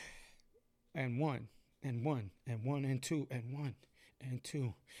and one, and one, and one, and two, and one, and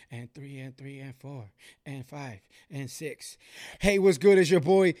two, and three, and three, and four, and five, and six. Hey, what's good? Is your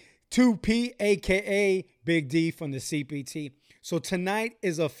boy 2P, aka Big D from the CPT. So tonight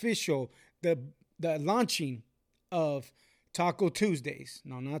is official, the launching of Taco Tuesdays.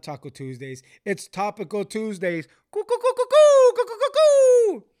 No, not Taco Tuesdays. It's Topical Tuesdays. Coo, coo, coo, coo, coo, coo, coo, coo,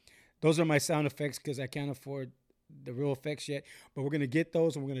 coo. Those are my sound effects because I can't afford the real effects yet. But we're gonna get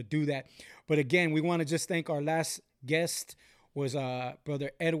those and we're gonna do that. But again, we want to just thank our last guest was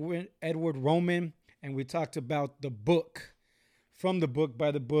brother Edward Roman, and we talked about the book, from the book,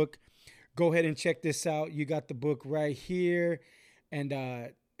 by the book. Go ahead and check this out. You got the book right here, and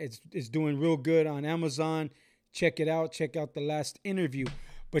it's doing real good on Amazon. Check it out. Check out the last interview.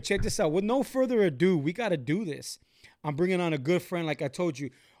 But check this out. With no further ado, we got to do this. I'm bringing on a good friend, like I told you.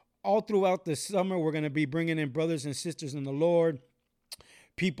 All throughout the summer, we're going to be bringing in brothers and sisters in the Lord,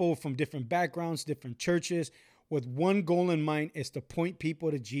 people from different backgrounds, different churches, with one goal in mind, is to point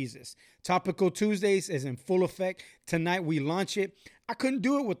people to Jesus. Topical Tuesdays is in full effect. Tonight we launch it. I couldn't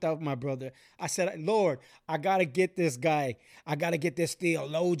do it without my brother. I said, Lord, I got to get this guy. I got to get this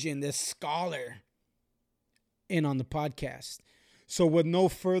theologian, this scholar in on the podcast. So with no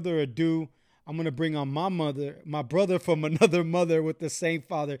further ado, I'm going to bring on my brother from another mother with the same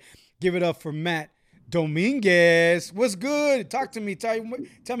father. Give it up for Matt Dominguez. What's good? Talk to me. Tell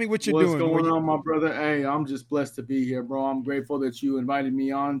me what you're What's doing. going on, my brother? Hey, I'm just blessed to be here, bro. I'm grateful that you invited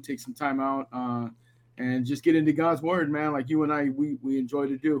me on, take some time out, and just get into God's word, man. Like you and I, we enjoy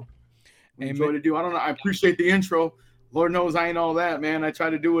to do. We enjoy Amen. to do. I don't know. I appreciate the intro. Lord knows I ain't all that, man. I try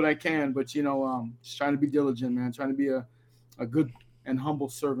to do what I can, but just trying to be diligent, man. Trying to be a good and humble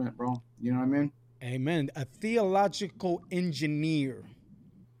servant, bro. You know what I mean? Amen. A theological engineer.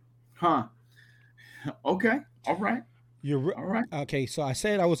 Huh. Okay. All right. You're All right. okay. So I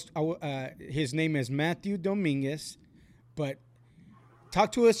said his name is Matthew Dominguez, but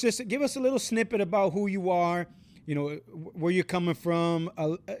talk to us. Just give us a little snippet about who you are. You know where you're coming from.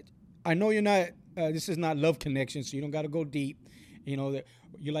 I know you're not. This is not Love Connection, so you don't got to go deep. You know that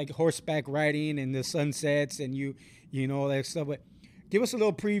you like horseback riding and the sunsets, and you know all that stuff. But give us a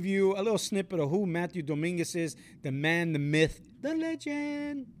little preview, a little snippet of who Matthew Dominguez is, the man, the myth, the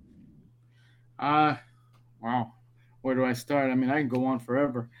legend. Uh wow. Where do I start? I mean, I can go on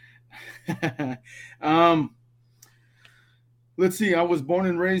forever. um, let's see. I was born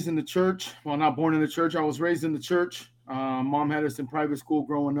and raised in the church. Well, not born in the church. I was raised in the church. Mom had us in private school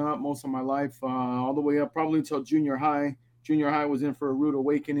growing up most of my life, all the way up probably until junior high. Junior high was in for a rude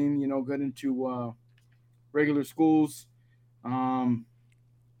awakening. Got into regular schools. Um,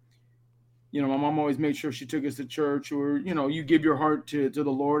 my mom always made sure she took us to church, or you give your heart to the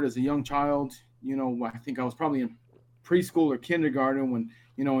Lord as a young child. I think I was probably in preschool or kindergarten when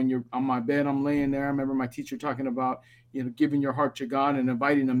you're on my bed, I'm laying there. I remember my teacher talking about giving your heart to God and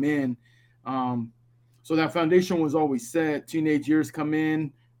inviting Him in. So that foundation was always set. Teenage years come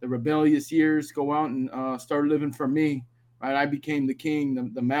in, the rebellious years go out and start living for me. Right, I became the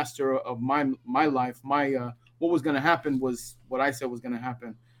king, the master of my life. What was going to happen was what I said was going to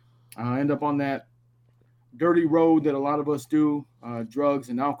happen. End up on that dirty road that a lot of us do, drugs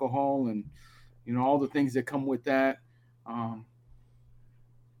and alcohol and all the things that come with that. Um,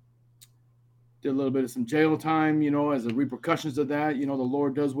 did a little bit of some jail time, as the repercussions of that. The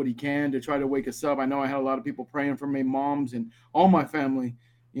Lord does what He can to try to wake us up. I know I had a lot of people praying for me, moms and all my family,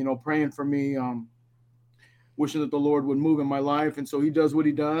 praying for me, wishing that the Lord would move in my life. And so He does what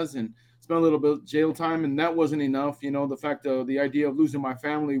He does, and spent a little bit of jail time, and that wasn't enough. The fact of the idea of losing my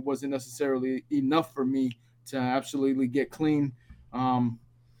family wasn't necessarily enough for me to absolutely get clean.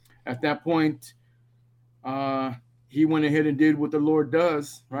 At that point, he went ahead and did what the Lord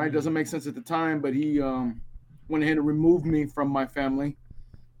does, right? Mm-hmm. Doesn't make sense at the time, but He went ahead and removed me from my family.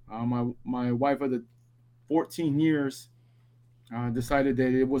 My wife of the 14 years decided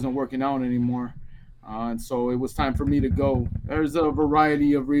that it wasn't working out anymore. And so it was time for me to go. There's a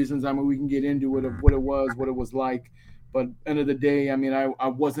variety of reasons. I mean, we can get into it, of what it was like. But end of the day, I mean, I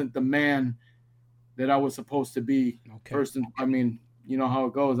wasn't the man that I was supposed to be. Okay. First, I mean, you know how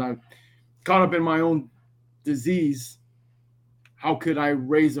it goes. I caught up in my own disease. How could I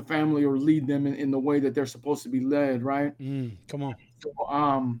raise a family or lead them in the way that they're supposed to be led, right? Come on.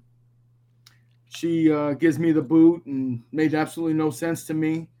 So, she gives me the boot, and made absolutely no sense to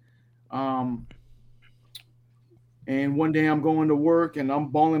me. And one day I'm going to work and I'm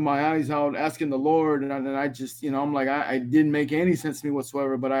bawling my eyes out, asking the Lord. And I just, I'm like, I didn't make any sense to me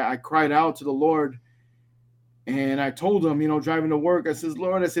whatsoever, but I cried out to the Lord. And I told Him, driving to work, I says,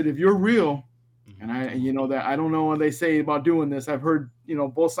 Lord, I said, if You're real, And that I don't know what they say about doing this. I've heard,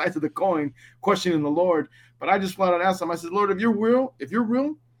 both sides of the coin questioning the Lord, but I just flat out asked him. I said, Lord, if you're real,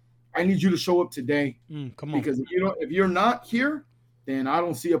 I need you to show up today. Come on. Because if you're not here, then I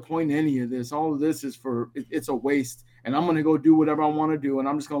don't see a point in any of this. All of this is it's a waste. And I'm going to go do whatever I want to do. And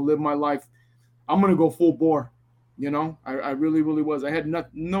I'm just going to live my life. I'm going to go full bore. I really, really was. I had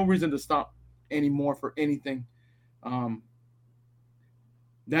no reason to stop anymore for anything.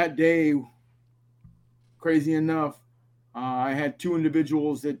 That day, crazy enough, I had two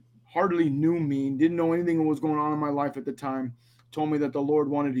individuals that hardly knew me, didn't know anything that was going on in my life at the time, told me that the Lord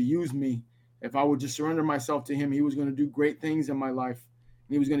wanted to use me. If I would just surrender myself to him, he was going to do great things in my life.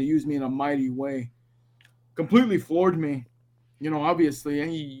 And he was going to use me in a mighty way. Completely floored me, obviously.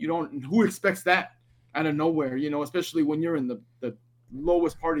 And who expects that out of nowhere, especially when you're in the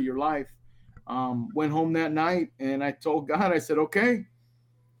lowest part of your life. Went home that night and I told God, I said, okay,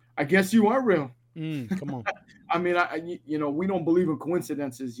 I guess you are real. Come on. I mean, we don't believe in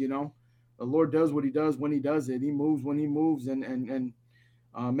coincidences, The Lord does what he does when he does it. He moves when he moves and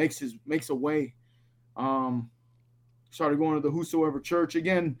makes a way. Started going to the Whosoever Church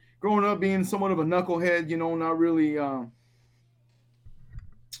again. Growing up, being somewhat of a knucklehead, not really.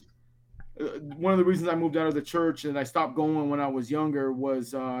 One of the reasons I moved out of the church and I stopped going when I was younger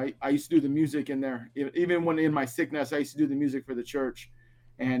was I used to do the music in there. Even when in my sickness, I used to do the music for the church,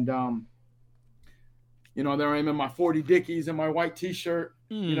 and there I am in my 40 Dickies and my white T-shirt.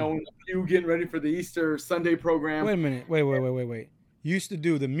 In the pew getting ready for the Easter Sunday program. Wait a minute. Wait. You used to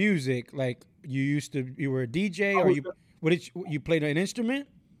do the music like you were a DJ or you played an instrument?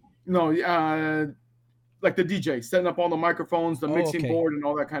 No, like the DJ, setting up all the microphones, the mixing board, and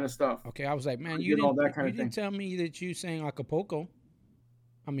all that kind of stuff. Okay, I was like, man, you didn't tell me that you sang acapella.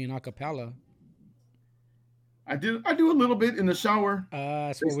 I do a little bit in the shower.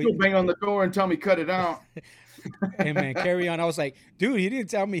 They still bang on the door and tell me cut it out. Hey man, carry on. I was like, dude, he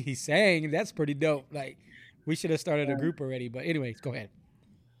didn't tell me he sang. That's pretty dope. Like, we should have started a group already. But anyways, go ahead.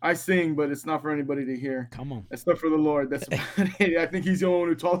 I sing, but it's not for anybody to hear. Come on. That's not for the Lord. That's I think he's the only one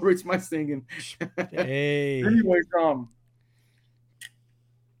who tolerates my singing. Hey. Anyways,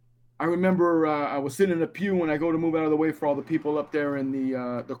 I remember I was sitting in a pew when I go to move out of the way for all the people up there in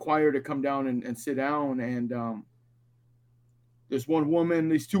the choir to come down and sit down. And there's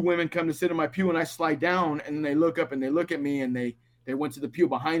these two women come to sit in my pew, and I slide down, and they look up and they look at me, and they went to the pew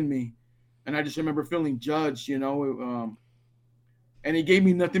behind me. And I just remember feeling judged, and he gave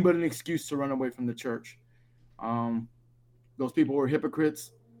me nothing but an excuse to run away from the church. Those people were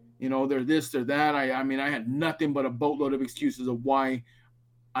hypocrites. They're this, they're that. I mean, I had nothing but a boatload of excuses of why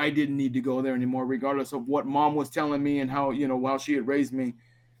I didn't need to go there anymore, regardless of what mom was telling me and how, while she had raised me.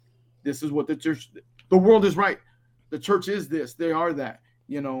 This is what the world is right. The church is this, they are that,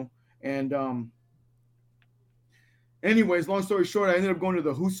 and anyways, long story short, I ended up going to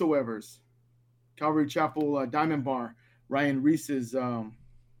the Whosoevers, Calvary Chapel Diamond Bar, Ryan Reese's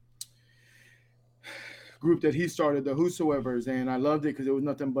group that he started, the Whosoevers, and I loved it because it was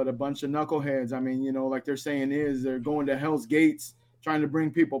nothing but a bunch of knuckleheads. I mean, like they're saying they're going to hell's gates trying to bring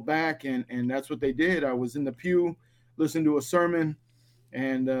people back, and that's what they did. I was in the pew listening to a sermon,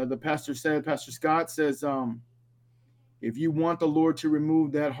 and the pastor Scott says, if you want the Lord to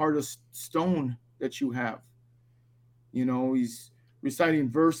remove that heart of stone that you have, he's reciting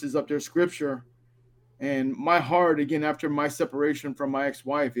verses up there, scripture. And my heart, again, after my separation from my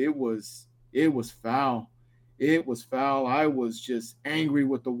ex-wife, it was foul. It was foul. I was just angry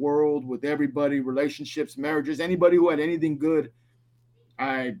with the world, with everybody, relationships, marriages, anybody who had anything good.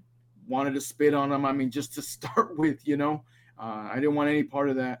 I wanted to spit on them. I mean, just to start with, I didn't want any part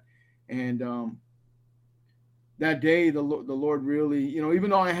of that. And that day, the Lord really, even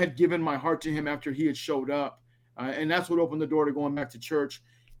though I had given my heart to him after he had showed up, and that's what opened the door to going back to church,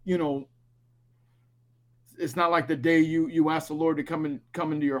 it's not like the day you ask the Lord to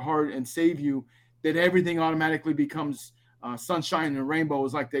come into your heart and save you, that everything automatically becomes sunshine and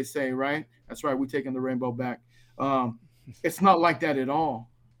rainbows, like they say, right? That's right. We're taking the rainbow back. It's not like that at all,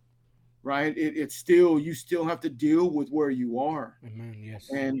 right? It's still, you still have to deal with where you are. Amen. Yes.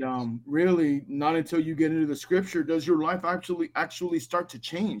 And really, not until you get into the scripture does your life actually start to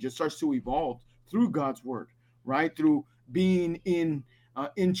change. It starts to evolve through God's word, right? Through being in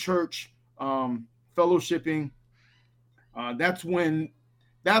church, fellowshipping. That's when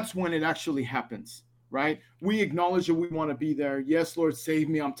it actually happens, right? We acknowledge that we want to be there. Yes, Lord, save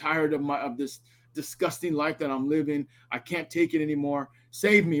me. I'm tired of this disgusting life that I'm living. I can't take it anymore.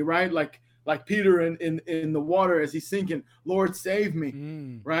 Save me, right? Like Peter in the water as he's sinking. Lord, save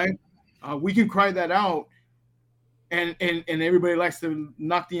me, right? We can cry that out, and everybody likes to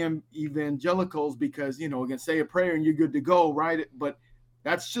knock the evangelicals because, you know, again, say a prayer and you're good to go, right? But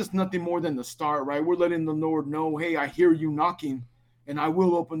that's just nothing more than the start, right? We're letting the Lord know, hey, I hear you knocking, and I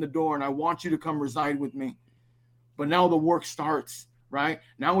will open the door, and I want you to come reside with me. But now the work starts, right?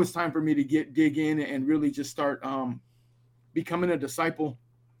 Now it's time for me to dig in and really just start becoming a disciple,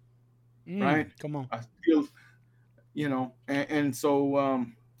 right? Come on. I feel, you know, and so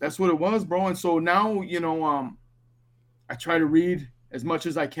that's what it was, bro. And so now, you know, I try to read as much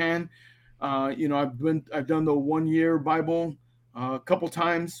as I can. You know, I've done the 1 year Bible a couple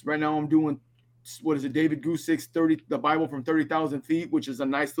times. Right now, I'm doing, what is it, David Gusick's the Bible from 30,000 feet, which is a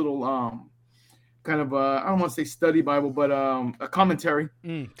nice little kind of I don't want to say study Bible, but a commentary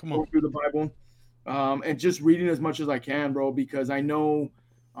Come on. through the Bible, and just reading as much as I can, bro, because I know,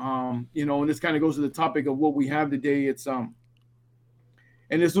 you know, and this kind of goes to the topic of what we have today. It's and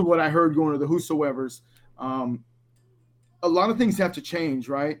this is what I heard going to the Whosoevers. A lot of things have to change,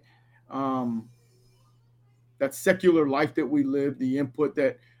 right? That secular life that we live, the input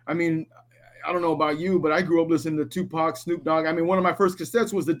that, I mean, I don't know about you, but I grew up listening to Tupac, Snoop Dogg. I mean, one of my first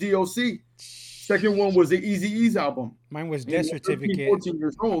cassettes was the DOC. Second one was the Eazy-E's album. Mine was Death Certificate. 14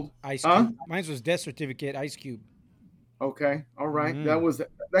 years old. Ice Cube. Mine was Death Certificate, Ice Cube. Okay, all right.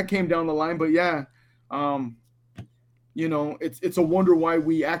 That came down the line, but yeah, you know, it's a wonder why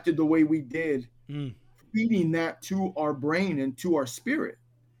we acted the way we did, feeding that to our brain and to our spirit.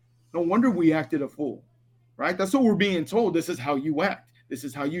 No wonder we acted a fool, right? That's what we're being told. This is how you act. This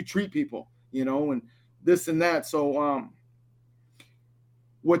is how you treat people, you know, and this and that. So,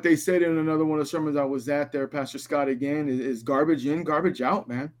 what they said in another one of the sermons I was at there, Pastor Scott, again, is garbage in, garbage out,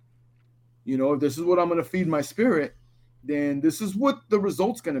 man. You know, if this is what I'm going to feed my spirit, then this is what the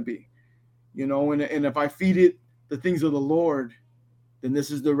result's going to be, you know, and if I feed it the things of the Lord, then this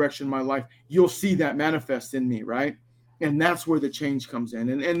is the direction of my life. You'll see that manifest in me, right? And that's where the change comes in.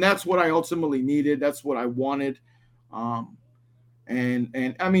 And that's what I ultimately needed. That's what I wanted.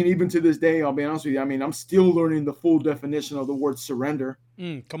 And I mean, even to this day, I'll be honest with you, I mean, I'm still learning the full definition of the word surrender.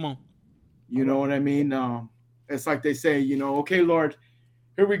 Come on. You know what I mean? It's like they say, you know, okay, Lord,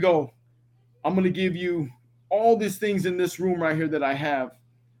 here we go. I'm going to give you all these things in this room right here that I have.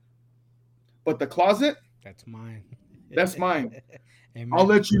 But the closet, that's mine. That's mine. I'll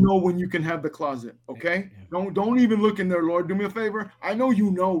let you know when you can have the closet, okay? Don't even look in there, Lord. Do me a favor. I know you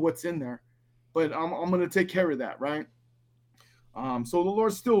know what's in there, but I'm going to take care of that, right? So the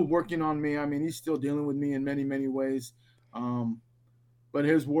Lord's still working on me. I mean, he's still dealing with me in many, many ways. But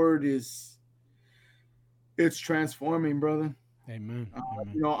his word it's transforming, brother. Amen.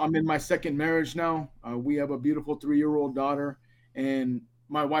 You know, I'm in my second marriage now. We have a beautiful 3-year-old daughter, and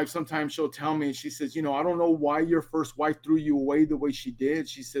my wife, sometimes she'll tell me, she says, you know, I don't know why your first wife threw you away the way she did.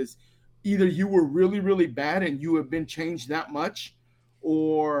 She says, either you were really, really bad and you have been changed that much,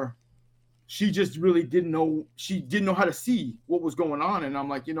 or she just really didn't know how to see what was going on. And I'm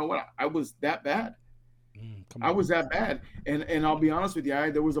like, you know what? I was that bad. I was that bad. And I'll be honest with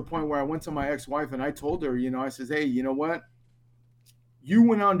you. There was a point where I went to my ex-wife and I told her, you know, I says, hey, you know what? You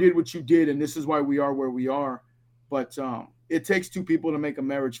went out and did what you did, and this is why we are where we are. But it takes two people to make a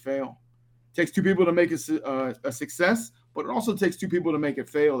marriage fail. It takes two people to make a success, but it also takes two people to make it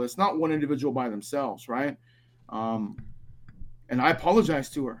fail. It's not one individual by themselves, right? And I apologize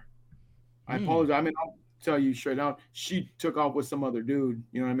to her. I apologize. I mean, I'll tell you straight out, she took off with some other dude.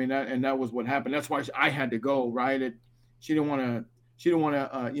 You know what I mean? And that was what happened. That's why I had to go, right? She didn't want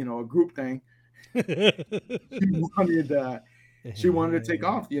to, you know, a group thing. She wanted to take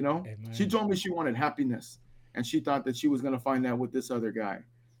off, you know. Amen. She told me she wanted happiness, and she thought that she was going to find that with this other guy.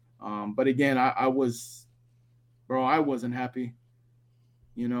 But again, I wasn't happy,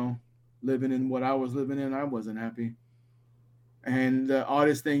 you know, living in what I was living in. I wasn't happy. And the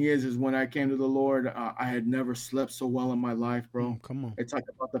oddest thing is when I came to the Lord, I had never slept so well in my life, bro. Come on. It's like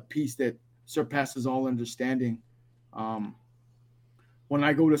about the peace that surpasses all understanding. When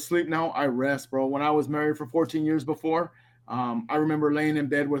I go to sleep now, I rest, bro. When I was married for 14 years before, I remember laying in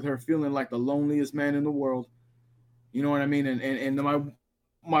bed with her feeling like the loneliest man in the world. You know what I mean? And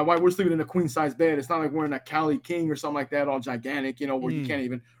my wife, we're sleeping in a queen size bed. It's not like we're in a Cali King or something like that, all gigantic, you know, where you can't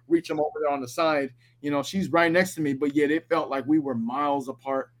even reach them over there on the side. You know, she's right next to me, but yet it felt like we were miles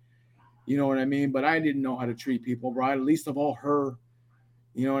apart. You know what I mean? But I didn't know how to treat people, right? At least of all her.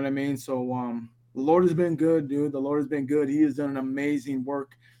 You know what I mean? So the Lord has been good, dude. The Lord has been good. He has done an amazing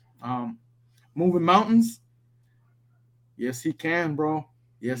work. Moving mountains. Yes, he can, bro.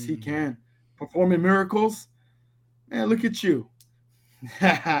 Yes, he can. Performing miracles. Man, look at you.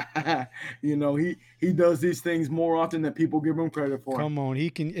 He does these things more often than people give him credit for. Come on, he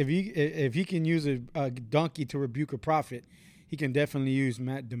can if he can use a donkey to rebuke a prophet, he can definitely use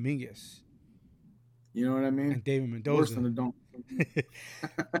Matt Dominguez You know what I mean? and David Worse Mendoza. than a donkey.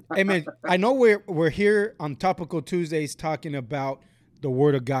 Hey man, I know we're here on Topical Tuesdays talking about the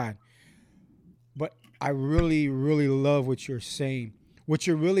Word of God, but I really really love what you're saying. What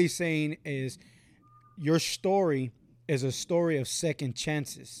you're really saying is your story is a story of second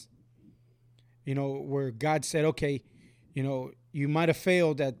chances. You know, where God said, okay, you know, you might have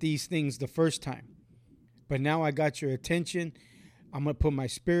failed at these things the first time, but now I got your attention. I'm gonna put my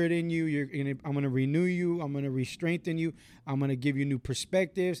spirit in you. I'm gonna renew you. I'm gonna re-strengthen you. I'm gonna give you new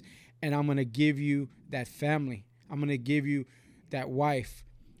perspectives, and I'm gonna give you that family. I'm gonna give you that wife,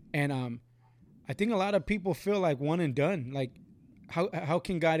 and I think a lot of people feel like one and done. Like, how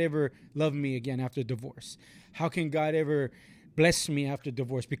can God ever love me again after divorce? How can God ever bless me after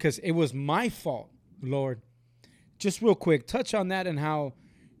divorce? Because it was my fault, Lord. Just real quick, touch on that and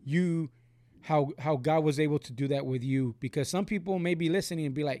you how God was able to do that with you. Because some people may be listening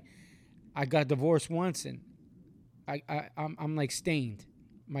and be like, I got divorced once and I'm like stained.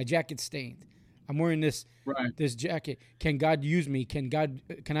 My jacket's stained. I'm wearing Right. this jacket. Can God use me? Can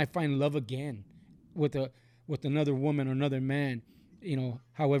I find love again with another woman or another man? You know,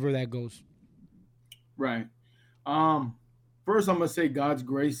 however that goes. Right. Um, First, I'm gonna say God's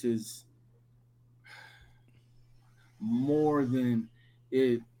grace is more than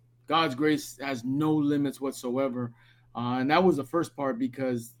it. God's grace has no limits whatsoever, and that was the first part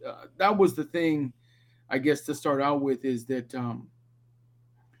because that was the thing. I guess to start out with is that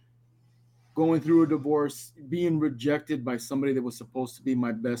going through a divorce, being rejected by somebody that was supposed to be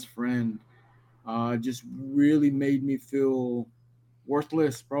my best friend, just really made me feel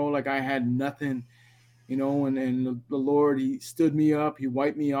worthless, bro. Like I had nothing, and the Lord, He stood me up, He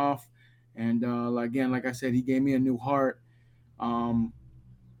wiped me off, and again, like I said, He gave me a new heart. Um,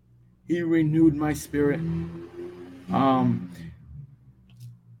 he renewed my spirit. Um,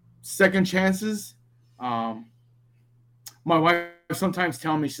 Second chances. Um, my wife sometimes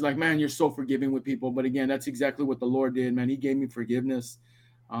tells me, she's like, "Man, you're so forgiving with people." But again, that's exactly what the Lord did, man. He gave me forgiveness.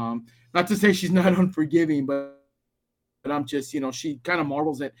 Not to say she's not unforgiving, but I'm just, she kind of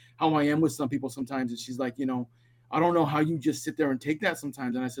marvels at how I am with some people sometimes. And she's like, I don't know how you just sit there and take that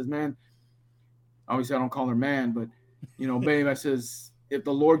sometimes. And I says, man, obviously I don't call her man, but, babe, I says, if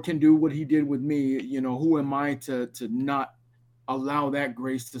the Lord can do what He did with me, who am I to not allow that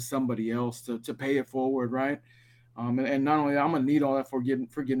grace to somebody else to pay it forward, right? And not only that, I'm gonna need all that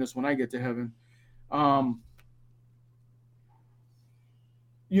forgiveness when I get to heaven. Um,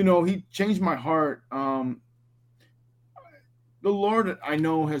 He changed my heart. The Lord, I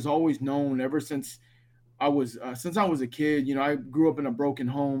know, has always known ever since I was a kid. I grew up in a broken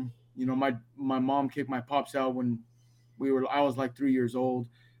home. My mom kicked my pops out when I was like 3 years old.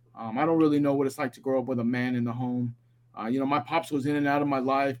 I don't really know what it's like to grow up with a man in the home. My pops was in and out of my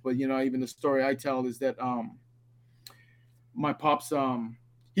life, but even the story I tell is that my pops,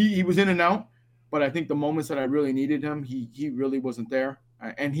 he was in and out, but I think the moments that I really needed him, he really wasn't there,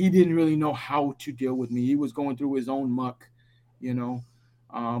 and he didn't really know how to deal with me. He was going through his own muck, you know.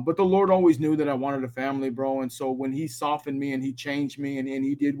 But the Lord always knew that I wanted a family, bro. And so when He softened me and He changed me and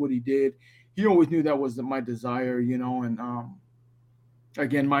He did what He did, He always knew that was my desire, And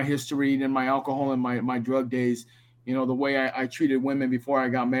again, my history and my alcohol and my drug days, the way I treated women before I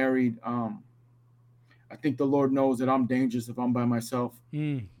got married. I think the Lord knows that I'm dangerous if I'm by myself.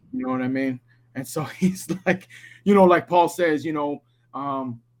 Mm. You know what I mean? And so He's like, like Paul says,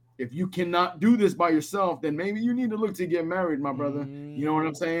 if you cannot do this by yourself, then maybe you need to look to get married, my brother. You know what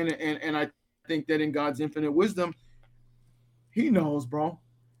I'm saying? And I think that in God's infinite wisdom, He knows, bro.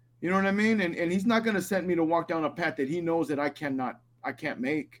 You know what I mean? And He's not going to send me to walk down a path that He knows that I can't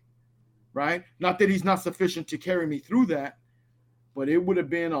make, right? Not that He's not sufficient to carry me through that, but it would have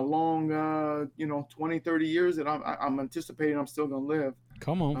been a long, 20, 30 years that I'm anticipating I'm still going to live.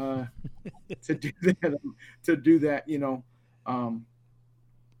 Come on. To do that, to do that,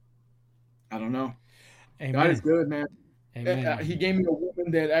 I don't know. God is Amen. good, man. Amen. He gave me a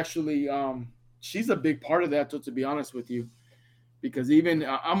woman that actually, she's a big part of that. To be honest with you, because even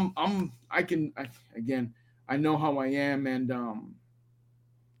again, I know how I am, and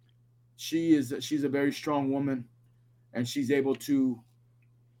she's a very strong woman, and she's able to,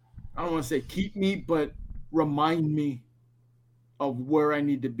 I don't want to say keep me, but remind me of where I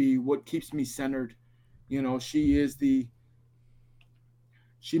need to be, what keeps me centered.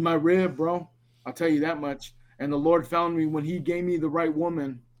 She's my rib, bro. I'll tell you that much. And the Lord found me when He gave me the right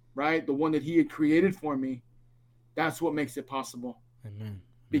woman, right? The one that He had created for me. That's what makes it possible. Amen. Amen.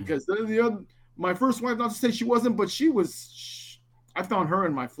 Because the other, my first wife, not to say she wasn't, but she was. I found her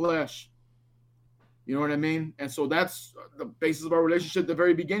in my flesh. You know what I mean? And so that's the basis of our relationship at the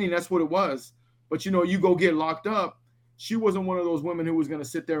very beginning. That's what it was. But you go get locked up. She wasn't one of those women who was going to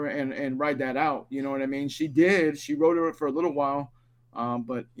sit there and ride that out. You know what I mean? She did. She wrote it for a little while.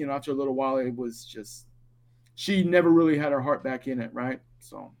 But after a little while, it was just, she never really had her heart back in it. Right.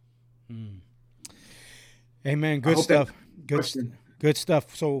 So. Amen. Good stuff. Good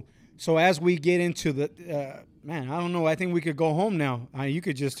stuff. So as we get into the, man, I don't know. I think we could go home now. You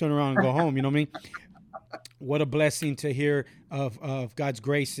could just turn around and go home. You know what I mean? What a blessing to hear of God's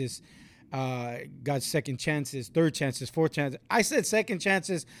graces, God's second chances, third chances, fourth chances. I said second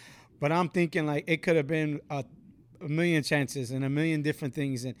chances, but I'm thinking like it could have been a million chances and a million different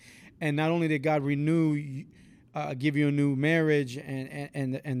things. And not only did God renew, give you a new marriage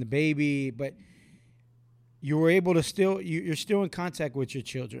and the baby, but you were able to you're still in contact with your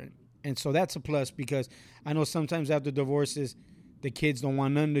children. And so that's a plus, because I know sometimes after divorces, the kids don't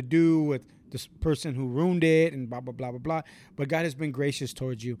want nothing to do with this person who ruined it and blah, blah, blah, blah, blah. But God has been gracious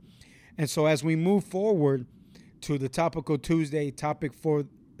towards you. And so as we move forward to the Topical Tuesday topic for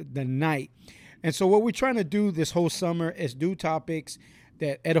the night. And so what we're trying to do this whole summer is do topics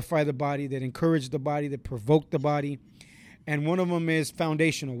that edify the body, that encourage the body, that provoke the body. And one of them is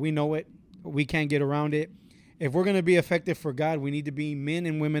foundational. We know it. We can't get around it. If we're going to be effective for God, we need to be men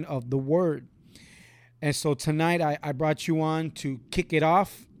and women of the word. And so tonight I brought you on to kick it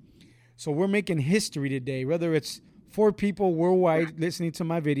off. So we're making history today, whether it's 4 people worldwide listening to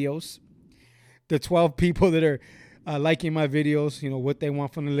my videos, the 12 people that are liking my videos, what they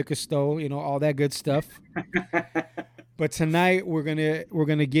want from the liquor store, all that good stuff. But tonight we're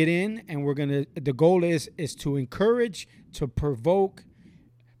gonna get in, and the goal is to encourage, to provoke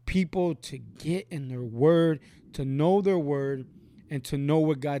people to get in their word, to know their word, and to know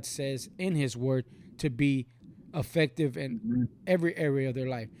what God says in his word to be effective in every area of their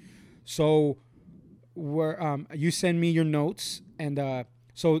life. So you send me your notes, and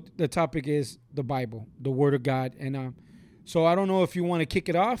so the topic is the Bible, the word of God. And so I don't know if you want to kick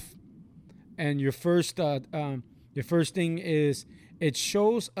it off. And your first thing is, it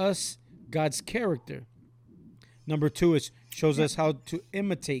shows us God's character. Number 2, it shows us how to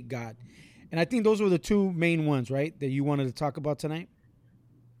imitate God. And I think those were the 2 main ones, right, that you wanted to talk about tonight?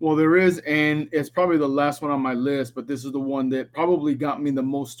 Well, there is, and it's probably the last one on my list, but this is the one that probably got me the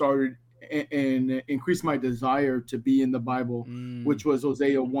most started and increased my desire to be in the Bible, which was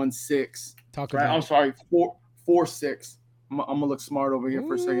Hosea 1:6. Talk about. I'm sorry, 4:6. I'm gonna look smart over here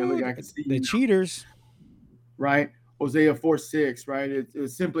for a second. Look, I can see the cheaters. Right, Hosea 4:6. Right,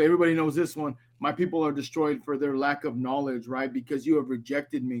 it's simply, everybody knows this one. My people are destroyed for their lack of knowledge, right? Because you have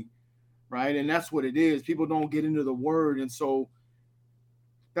rejected me, right? And that's what it is. People don't get into the word, and so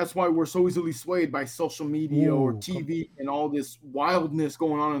that's why we're so easily swayed by social media or TV and all this wildness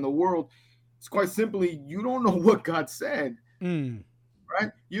going on in the world. It's quite simply, you don't know what God said, right?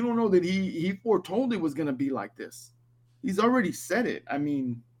 You don't know that he foretold it was going to be like this. He's already said it. I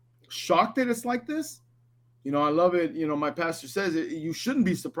mean, shocked that it's like this. I love it. My pastor says it. You shouldn't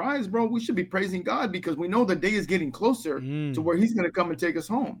be surprised, bro. We should be praising God because we know the day is getting closer to where he's going to come and take us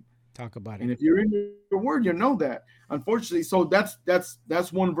home. Talk about it. And if you're in your word, you know that. Unfortunately, so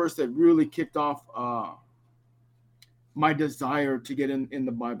that's one verse that really kicked off my desire to get in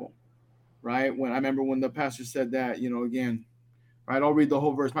the Bible, right? When I remember when the pastor said that, again, right? I'll read the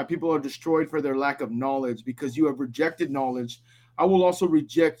whole verse. My people are destroyed for their lack of knowledge, because you have rejected knowledge. I will also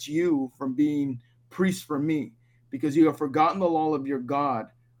reject you from being priest for me, because you have forgotten the law of your God.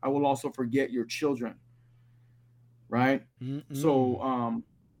 I will also forget your children, right? So,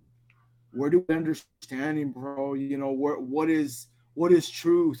 where do we understanding, bro? What is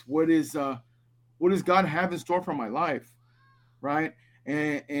truth? What does God have in store for my life, right?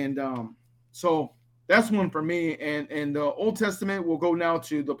 And so that's one for me. And the Old Testament, we'll go now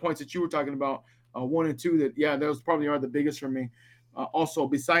to the points that you were talking about, 1 and 2. Those probably are the biggest for me. Also,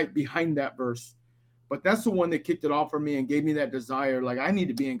 behind that verse, but that's the one that kicked it off for me and gave me that desire. Like, I need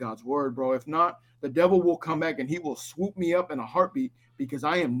to be in God's word, bro. If not, the devil will come back and he will swoop me up in a heartbeat, because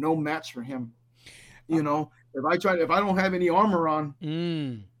I am no match for him. If I don't have any armor on,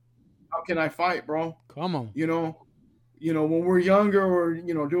 how can I fight, bro? Come on. When we're younger or, doing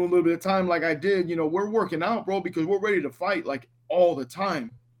a little bit of time like I did, we're working out, bro, because we're ready to fight like all the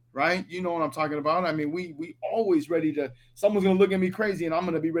time, right? You know what I'm talking about? I mean, we always ready to, someone's going to look at me crazy and I'm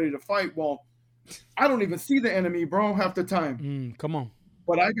going to be ready to fight. Well, I don't even see the enemy, bro, half the time. Come on.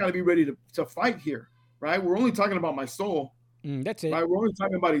 But I got to be ready to fight here, right? We're only talking about my soul. That's it. Right? We're only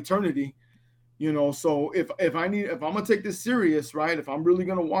talking about eternity. So if I'm gonna take this serious, right? If I'm really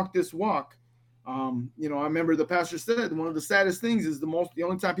gonna walk this walk, I remember the pastor said one of the saddest things is the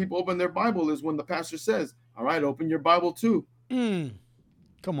only time people open their Bible is when the pastor says, "All right, open your Bible too."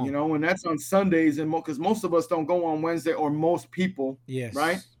 Come on. And that's on Sundays, and because most of us don't go on Wednesday, or most people, Yes.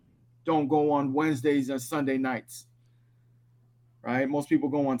 right, don't go on Wednesdays and Sunday nights. Right, most people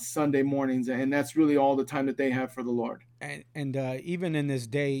go on Sunday mornings, and that's really all the time that they have for the Lord. And even in this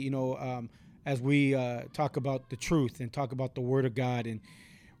day, as we talk about the truth and talk about the Word of God, and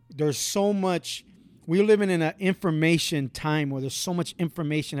there's so much. We're living in an information time where there's so much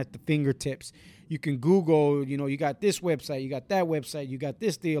information at the fingertips. You can Google, you got this website, you got that website, you got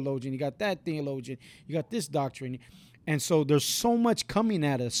this theologian, you got that theologian, you got this doctrine. And so there's so much coming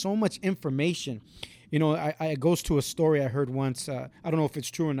at us, so much information. It goes to a story I heard once. I don't know if it's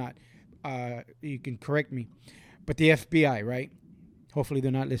true or not. You can correct me. But the FBI, right? Hopefully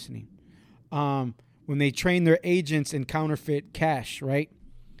they're not listening. When they train their agents in counterfeit cash, right?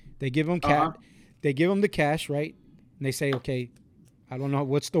 They give them cash. They give them the cash, right? And they say, okay, I don't know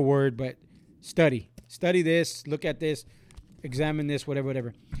what's the word, but study this, look at this, examine this,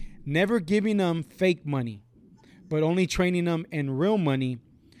 whatever. Never giving them fake money, but only training them in real money.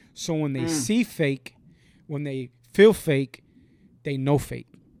 So when they see fake, when they feel fake, they know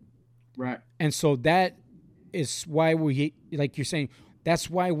fake. Right. And so that is why like you're saying, that's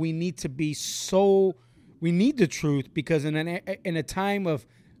why we need to be we need the truth, because in a time of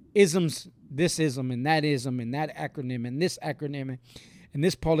isms, this ism and that acronym and this acronym and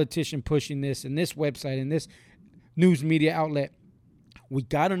this politician pushing this and this website and this news media outlet, we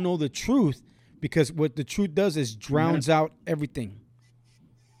got to know the truth, because what the truth does is drowns out everything.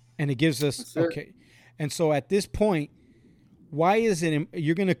 And it gives us, okay. And so at this point, why is it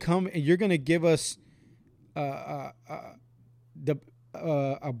you're going to come and you're going to give us a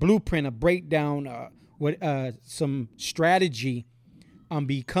blueprint, a breakdown, some strategy on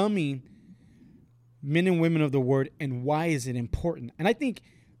becoming men and women of the Word, and why is it important? And I think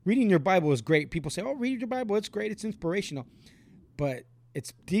reading your Bible is great. People say, oh, read your Bible, it's great, it's inspirational. But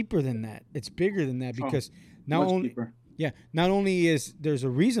it's deeper than that. It's bigger than that, because not only is there's a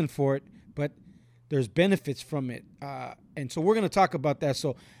reason for it, but there's benefits from it. And so we're going to talk about that.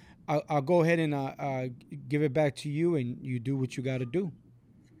 So I'll go ahead and give it back to you, and you do what you got to do.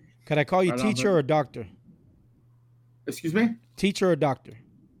 Could I call you teacher or doctor? Excuse me? Teacher or doctor?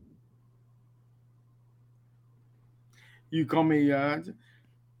 You call me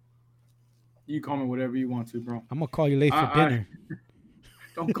whatever you want to, bro. I'm going to call you late for dinner.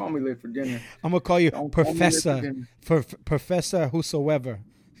 Don't call me late for dinner. I'm going to call you professor, professor whosoever.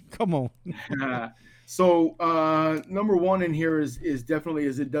 Come on. So number one in here is definitely,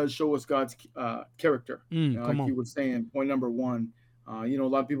 as it does show us God's character. Like you were saying, point number one. A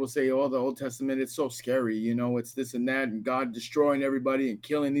lot of people say, oh, the Old Testament, it's so scary. It's this and that, and God destroying everybody and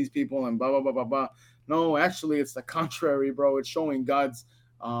killing these people and blah, blah, blah, blah, blah. No, actually, it's the contrary, bro. It's showing God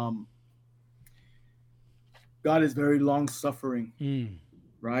is very long-suffering,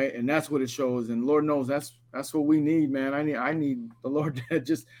 right? And that's what it shows. And Lord knows that's what we need, man. I need the Lord to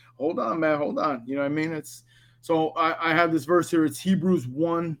just hold on, man. Hold on. You know what I mean? So I have this verse here. It's Hebrews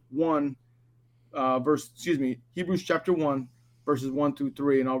chapter 1, verses 1 through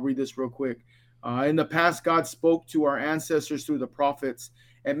 3. And I'll read this real quick. In the past, God spoke to our ancestors through the prophets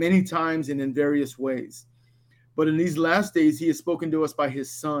at many times and in various ways. But in these last days, he has spoken to us by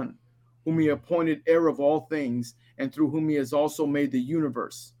his Son, whom he appointed heir of all things, and through whom he has also made the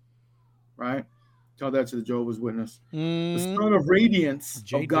universe. Right? Tell that to the Jehovah's Witness. The Son of radiance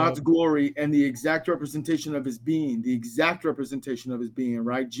of God's glory and the exact representation of his being.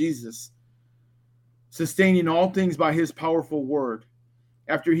 Right? Jesus. Sustaining all things by his powerful word.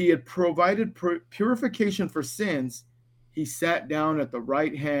 After he had provided purification for sins, he sat down at the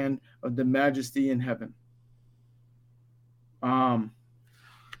right hand of the majesty in heaven.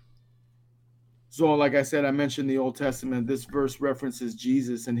 So like I said, I mentioned the Old Testament. This verse references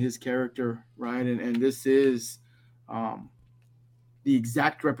Jesus and his character, right? And this is the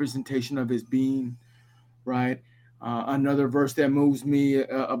exact representation of his being, right? Another verse that moves me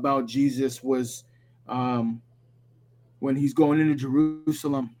about Jesus was when he's going into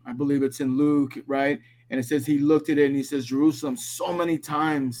Jerusalem. I believe it's in Luke, right? And it says he looked at it and he says, Jerusalem, so many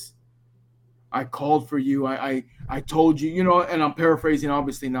times I called for you. I told you, and I'm paraphrasing,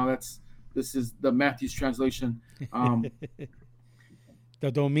 obviously. Now this is the Matthew's translation. The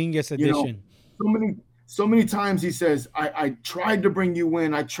Dominguez edition. So many times he says, I tried to bring you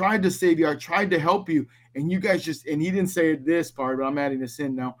in. I tried to save you. I tried to help you. And you guys and he didn't say this part, but I'm adding this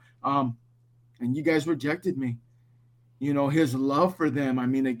in now. And you guys rejected me. His love for them. I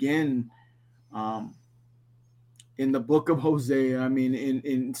mean, again, Um, in the book of Hosea, I mean,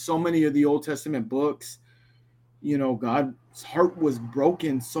 in so many of the Old Testament books, God's heart was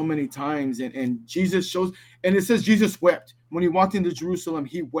broken so many times. And Jesus shows, and it says Jesus wept. When he walked into Jerusalem,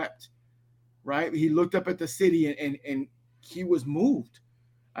 he wept, right? He looked up at the city and he was moved.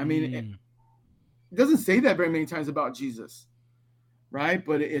 I mean, it doesn't say that very many times about Jesus, right?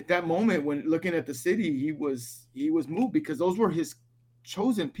 But at that moment, when looking at the city, he was moved because those were his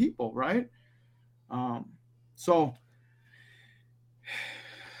chosen people, right? So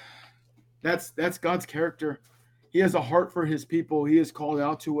that's God's character. He has a heart for his people. He has called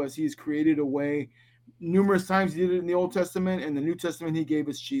out to us. He has created a way. Numerous times he did it in the Old Testament. And the New Testament, he gave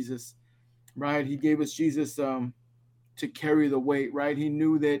us Jesus, right? He gave us Jesus to carry the weight, right? He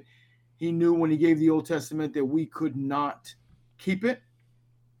knew when he gave the Old Testament that we could not keep it.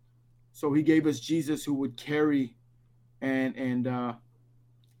 So he gave us Jesus who would carry and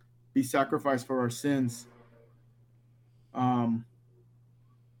be sacrificed for our sins.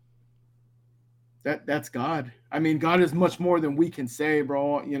 That's God. I mean, God is much more than we can say,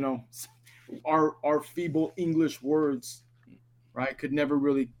 bro. Our feeble English words, right, could never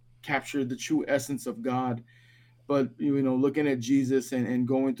really capture the true essence of God. But looking at Jesus and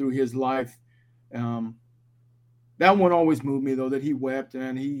going through his life, that one always moved me, though, that he wept,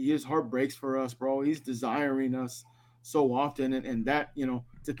 and his heart breaks for us, bro. He's desiring us so often, and that,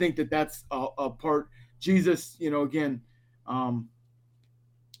 to think that that's a part. Jesus, again,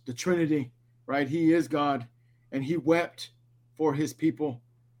 the Trinity, right? He is God, and he wept for his people.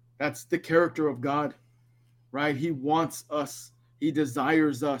 That's the character of God, right? He wants us. He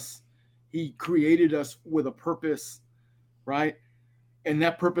desires us. He created us with a purpose, right? And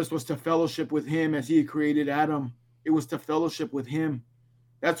that purpose was to fellowship with him as he created Adam. It was to fellowship with him.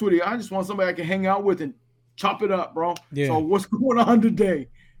 That's what I just want somebody I can hang out with and chop it up, bro. Yeah. So what's going on today?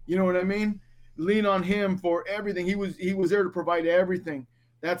 You know what I mean? Lean on him for everything. He was there to provide everything.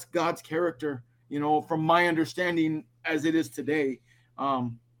 That's God's character, from my understanding as it is today.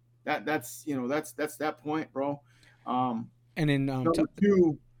 That's that point, bro. And then number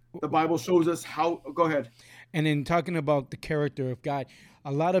two, the Bible shows us how. Go ahead. And in talking about the character of God,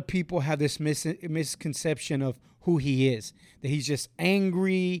 a lot of people have this misconception of who he is, that he's just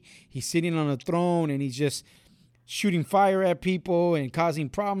angry, he's sitting on a throne, and he's just shooting fire at people and causing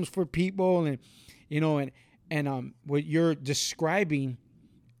problems for people. And what you're describing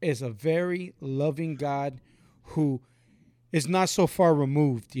is a very loving God who is not so far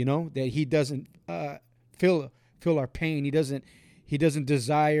removed, that he doesn't feel our pain. He doesn't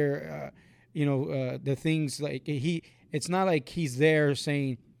desire, the things like it's not like he's there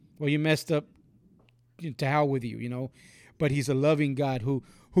saying, well, you messed up, to hell with you, but he's a loving God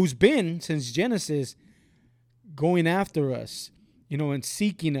who's been since Genesis going after us, and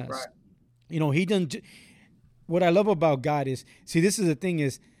seeking us. Right. He doesn't. What I love about God is, see, this is the thing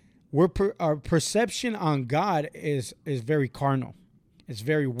is, our perception on God is very carnal. It's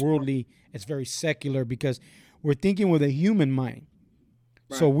very worldly. It's very secular because we're thinking with a human mind.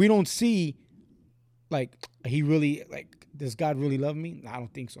 Right. So we don't see, like, he really, like, does God really love me? No, I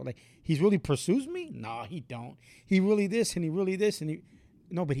don't think so. Like, he really pursues me? No, he don't. He really this and he really this and he.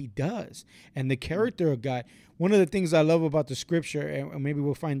 No, but he does. And the character of God, one of the things I love about the scripture, and maybe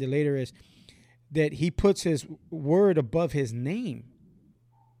we'll find it later, is that he puts his word above his name.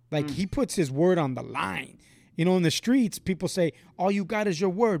 Like, he puts his word on the line. In the streets, people say, all you got is your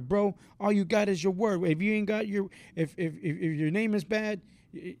word, bro. All you got is your word. If you ain't got if your name is bad,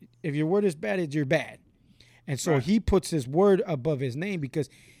 if your word is bad, you're bad. And so he puts his word above his name because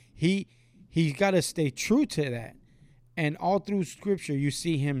he's got to stay true to that. And all through scripture, you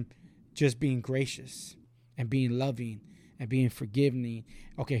see him just being gracious and being loving and being forgiving.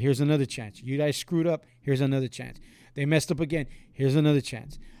 Okay, here's another chance. You guys screwed up. Here's another chance. They messed up again. Here's another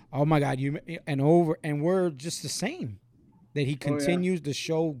chance. Oh my God, and we're just the same. That he continues to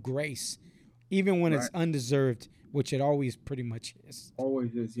show grace, even when it's undeserved, which it always pretty much is.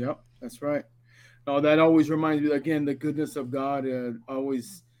 Always is. Yep, that's right. No, that always reminds me again the goodness of God.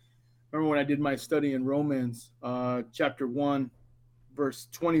 Always remember when I did my study in Romans, chapter 1, verse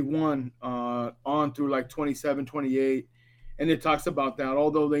 21, on through like 27, 28, and it talks about that.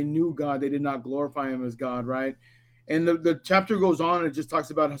 Although they knew God, they did not glorify him as God, right? And the chapter goes on and it just talks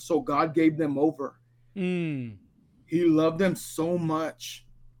about how so God gave them over. He loved them so much.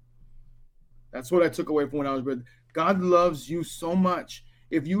 That's what I took away from when I was read. God loves you so much.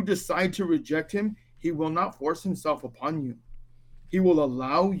 If you decide to reject him, he will not force himself upon you. He will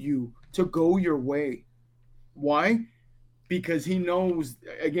allow you to go your way. Why? Because he knows,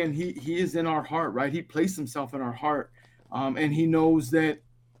 again, he is in our heart, right? He placed himself in our heart. And he knows that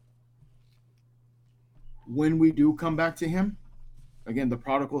when we do come back to him, again, the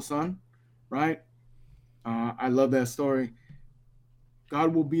prodigal son, right? I love that story.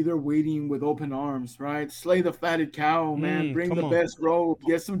 God will be there waiting with open arms, right? Slay the fatted cow, man. Bring the best robe.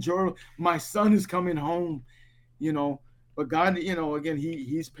 Get some joy. My son is coming home, you know. But God, you know, again,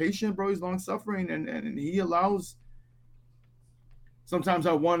 he's patient, bro. He's long suffering, and he allows. Sometimes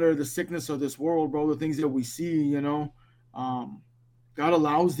I wonder the sickness of this world, bro. The things that we see, you know. God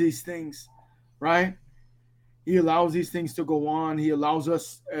allows these things, right? He allows these things to go on. He allows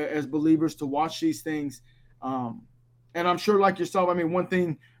us as believers to watch these things. And I'm sure, like yourself, I mean, one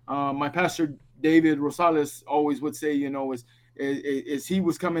thing my pastor David Rosales always would say, you know, is he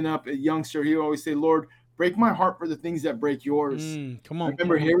was coming up a youngster, he would always say, Lord, break my heart for the things that break yours. Come on. I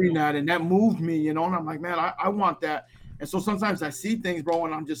remember hearing that, and that moved me, you know, and I'm like, man, I want that. And so sometimes I see things, bro,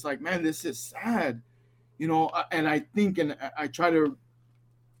 and I'm just like, man, this is sad, you know, and I think, and I try to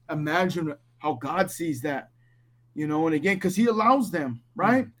imagine how God sees that. You know, and again, because he allows them,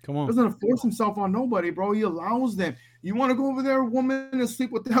 right? Come on. Doesn't force himself on nobody, bro. He allows them. You want to go over there, woman, and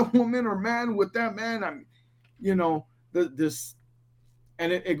sleep with that woman, or man with that man? I mean, you know, this,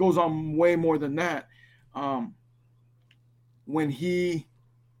 and it goes on way more than that. When he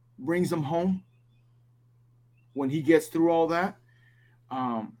brings them home, when he gets through all that,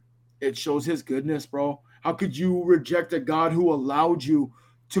 it shows his goodness, bro. How could you reject a God who allowed you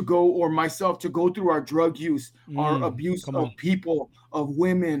to go, or myself, to go through our drug use, our abuse of people, of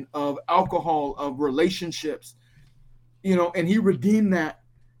women, of alcohol, of relationships, you know, and he redeemed that.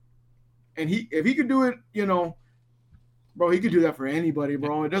 And if he could do it, you know, bro, he could do that for anybody,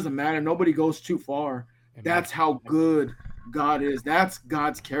 bro. It doesn't matter. Nobody goes too far. That's how good God is. That's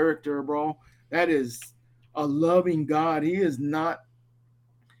God's character, bro. That is a loving God. He is not,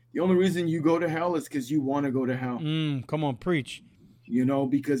 the only reason you go to hell is because you want to go to hell. Come on, preach. You know,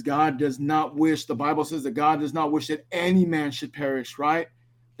 because God does not wish, the Bible says that God does not wish that any man should perish, right?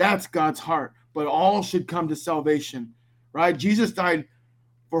 That's God's heart, but all should come to salvation, right? Jesus died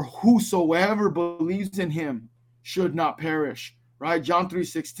for whosoever believes in him should not perish, right? John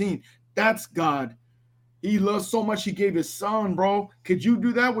 3:16, that's God. He loves so much, he gave his son, bro. Could you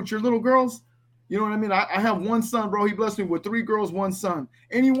do that with your little girls? You know what I mean? I have one son, bro. He blessed me with 3 girls, 1 son.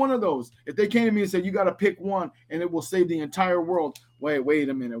 Any one of those, if they came to me and said, you got to pick one and it will save the entire world. Wait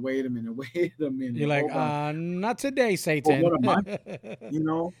a minute. You're like, not today, Satan. Well, what am I? You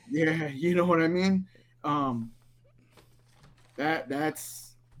know? Yeah, you know what I mean?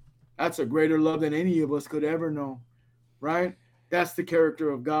 That's a greater love than any of us could ever know, right? That's the character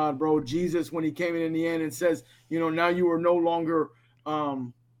of God, bro. Jesus, when he came in the end and says, you know, now you are no longer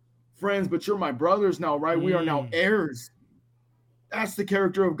friends, but you're my brothers now, right? We are now heirs. That's the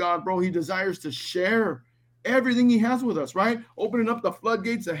character of God, bro. He desires to share everything he has with us, right? Opening up the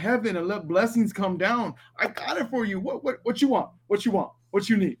floodgates of heaven and let blessings come down. I got it for you. What you want? What you want? What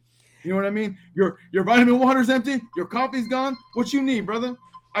you need? You know what I mean? Your vitamin water's empty. Your coffee's gone. What you need, brother?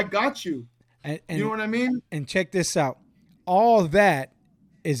 I got you. And you know what I mean? And check this out. All that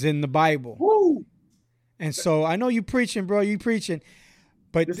is in the Bible. Woo! And so I know you preaching, bro. You preaching.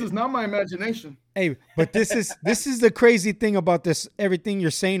 But this is not my imagination. Hey, but this is the crazy thing about this, everything you're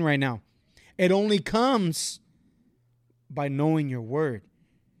saying right now. It only comes by knowing your word.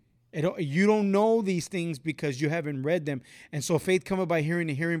 You don't know these things because you haven't read them. And so faith cometh by hearing,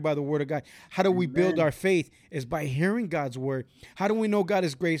 and hearing by the word of God. How do we build our faith? Is by hearing God's word. How do we know God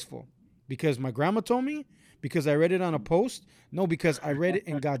is graceful? Because my grandma told me? Because I read it on a post? No, because I read it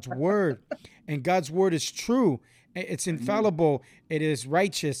in God's word. And God's word is true. It's infallible. It is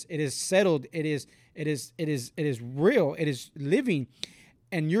righteous. It is settled. It is real. It is living.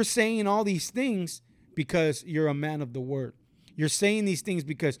 And you're saying all these things because you're a man of the word. You're saying these things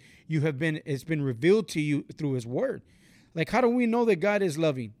because it's been revealed to you through his word. Like, how do we know that God is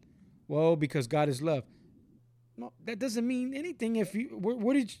loving? Well, because God is love. No, that doesn't mean anything.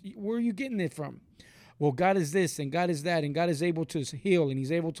 Where are you getting it from? Well, God is this and God is that, and God is able to heal, and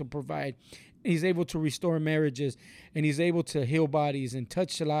he's able to provide. He's able to restore marriages, and he's able to heal bodies and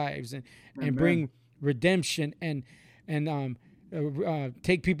touch lives and bring redemption and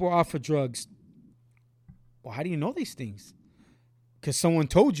take people off of drugs. Well, how do you know these things? Because someone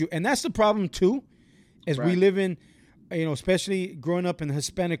told you. And that's the problem too, is we live in, especially growing up in the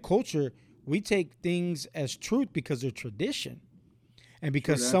Hispanic culture, we take things as truth because they're tradition. And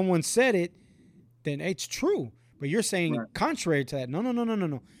because someone said it, then it's true. But you're saying contrary to that.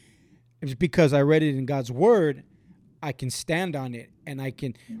 No. It's because I read it in God's word, I can stand on it, and I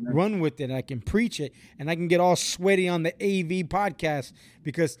can run with it, and I can preach it, and I can get all sweaty on the AV podcast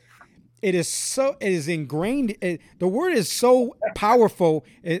because it is ingrained. The word is so powerful,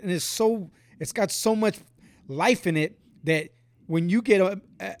 and it's got so much life in it that when you get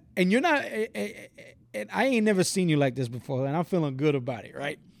and you're not, and I ain't never seen you like this before, and I'm feeling good about it,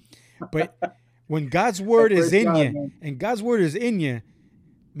 right? But when God's word is in you, man. and God's word is in you,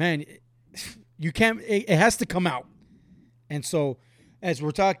 man, you can't. It has to come out. And so, as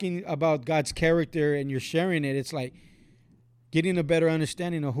we're talking about God's character and you're sharing it, it's like getting a better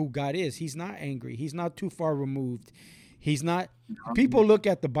understanding of who God is. He's not angry. He's not too far removed. He's not. People look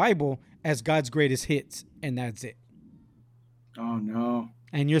at the Bible as God's greatest hits, and that's it. Oh no.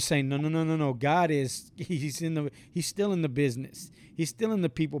 And you're saying no. God is he's still in the business. He's still in the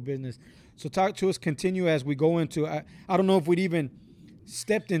people business. So talk to us. Continue as we go into. I don't know if we'd even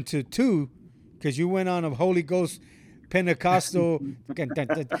stepped into 2, because you went on a Holy Ghost Pentecostal.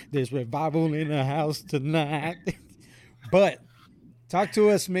 There's revival in the house tonight. But talk to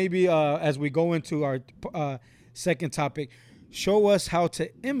us maybe as we go into our second topic. Show us how to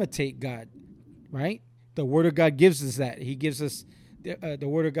imitate God, right? The Word of God gives us that. He gives us the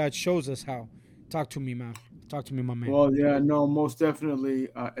Word of God shows us how. Talk to me, man. Talk to me, my man. Well, yeah, no, most definitely.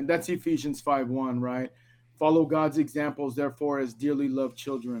 And that's Ephesians 5:1, right? Follow God's examples, therefore, as dearly loved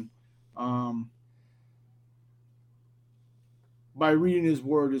children. By reading his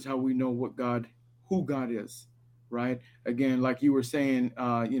word is how we know who God is, right? Again, like you were saying,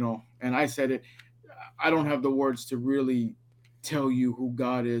 and I said it, I don't have the words to really tell you who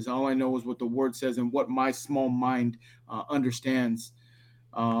God is. All I know is what the word says and what my small mind understands.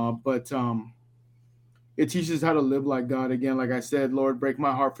 But it teaches how to live like God. Again, like I said, Lord, break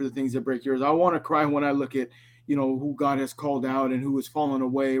my heart for the things that break yours. I want to cry when I look at, who God has called out and who has fallen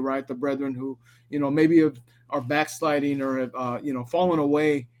away, right? The brethren who, maybe are backsliding or have, fallen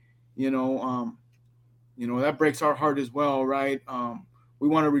away, that breaks our heart as well, right? We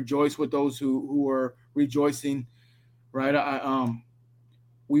want to rejoice with those who are rejoicing, right?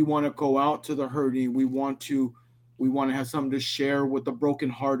 We want to go out to the hurting. We want to have something to share with the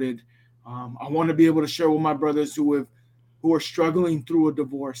brokenhearted. I want to be able to share with my brothers who are struggling through a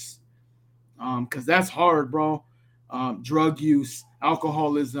divorce, because that's hard, bro. Drug use,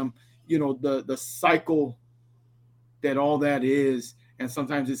 alcoholism, the cycle that all that is, and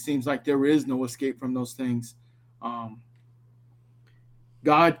sometimes it seems like there is no escape from those things.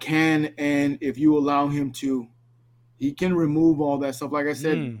 God can, and if you allow him to, he can remove all that stuff. Like I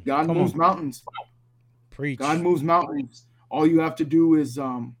said, God moves mountains. Preach. God moves mountains. All you have to do is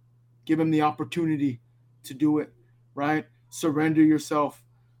give him the opportunity to do it, right? Surrender yourself.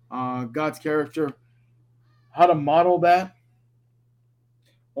 God's character. How to model that?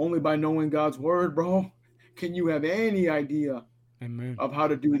 Only by knowing God's word, bro. Can you have any idea of how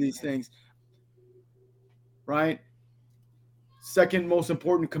to do these things? Right? Second most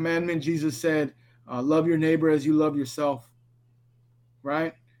important commandment, Jesus said, love your neighbor as you love yourself.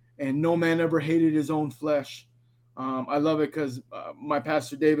 Right? And no man ever hated his own flesh. I love it because my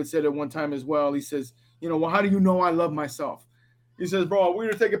pastor David said it one time as well. He says, well, how do you know I love myself? He says, bro, we're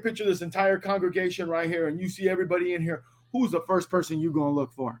going to take a picture of this entire congregation right here, and you see everybody in here. Who's the first person you're going to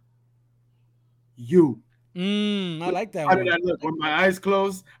look for? You. I like that How one. did I look? With my eyes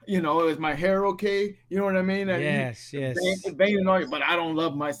closed? Is my hair okay? You know what I mean? Yes. But I don't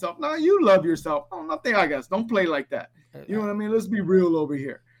love myself. No, you love yourself. Oh, nothing, I guess. Don't play like that. You know what I mean? Let's be real over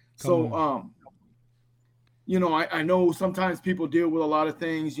here. I know sometimes people deal with a lot of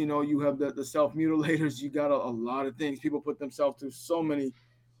things. You have the self-mutilators. You got a lot of things. People put themselves through so many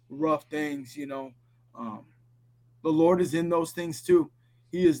rough things, The Lord is in those things too.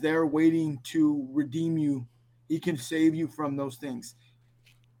 He is there waiting to redeem you. He can save you from those things.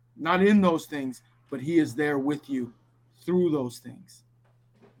 Not in those things, but he is there with you through those things.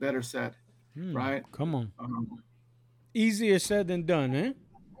 Better said, right? Come on. Easier said than done, eh?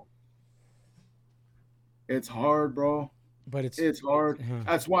 It's hard, bro. But it's hard.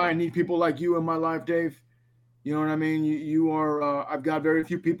 That's why I need people like you in my life, Dave. You know what I mean? You are, I've got very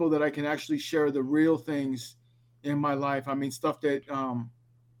few people that I can actually share the real things in my life. I mean, stuff that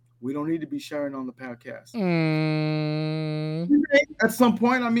we don't need to be sharing on the podcast. At some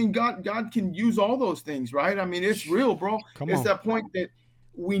point, I mean, God can use all those things, right? I mean, it's real, bro. It's that point that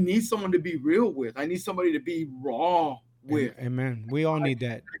we need someone to be real with. I need somebody to be raw with. Amen. We all need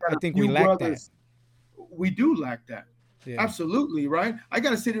that. I think we lack that. We do lack that. Yeah. Absolutely, right? I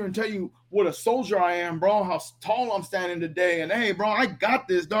got to sit here and tell you what a soldier I am, bro, how tall I'm standing today. And, hey, bro, I got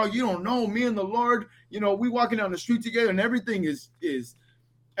this, dog. You don't know. Me and the Lord, we walking down the street together and everything is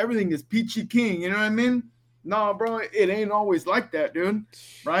peachy king. You know what I mean? No, bro, it ain't always like that, dude.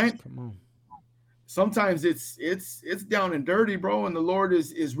 Right? Come on. Sometimes it's down and dirty, bro, and the Lord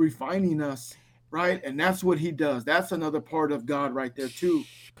is refining us, right? And that's what he does. That's another part of God right there, too.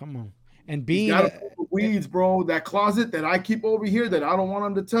 Come on. And He's being got to pull the weeds, bro. That closet that I keep over here that I don't want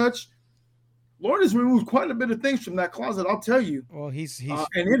him to touch. Lord has removed quite a bit of things from that closet, I'll tell you. well, he's and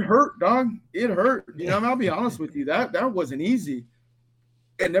it hurt, dog. It hurt. You know, I'll be honest with you. That wasn't easy.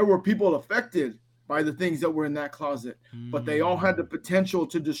 And there were people affected by the things that were in that closet, but they all had the potential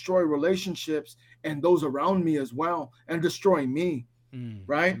to destroy relationships and those around me as well, and destroy me,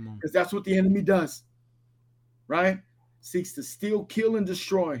 right? Because that's what the enemy does, right? Seeks to steal, kill, and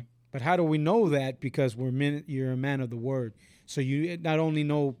destroy. But how do we know that? Because you're a man of the word. So you not only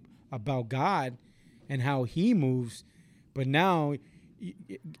know about God and how he moves, but now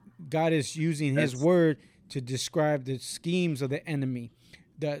God is using his word to describe the schemes of the enemy,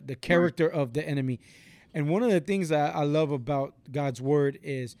 the character of the enemy. And one of the things that I love about God's word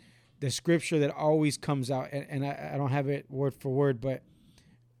is the scripture that always comes out, and I don't have it word for word, but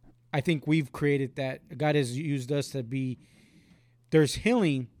I think we've created that. God has used us to be, there's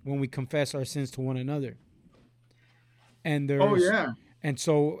healing when we confess our sins to one another. And there's, and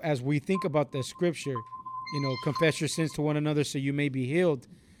so as we think about the scripture, you know, confess your sins to one another so you may be healed,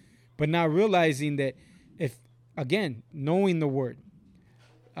 but now realizing that if, again, knowing the word,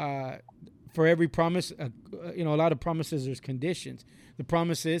 for every promise, you know, a lot of promises, there's conditions. The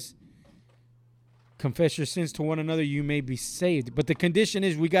promise is confess your sins to one another, you may be saved. But the condition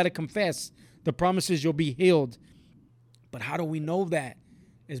is we got to confess. The promise is you'll be healed. But how do we know that?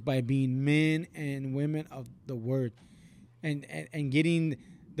 Is by being men and women of the word, and getting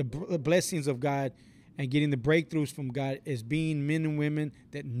the blessings of God and getting the breakthroughs from God is being men and women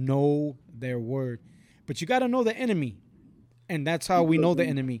that know their word. But you got to know the enemy, and that's how we know the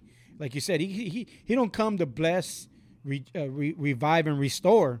enemy. Like you said, he don't come to bless, revive, and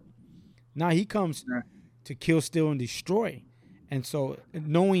restore. Now he comes to kill, steal, and destroy. And so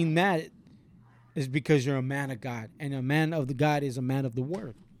knowing that is because you're a man of God, and a man of the God is a man of the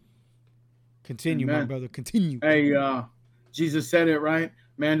word. Continue, my brother. Continue. Hey, Jesus said it, right?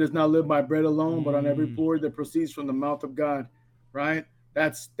 Man does not live by bread alone, but on every word that proceeds from the mouth of God, right?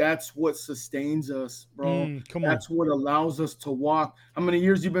 That's what sustains us, bro. That's what allows us to walk. How many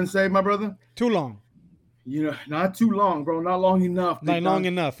years you been saved, my brother? Too long. You know, not too long, bro. Not long enough. Not long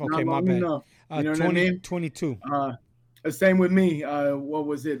enough. Okay, my bad. Enough. You know what I mean? 22. Same with me. What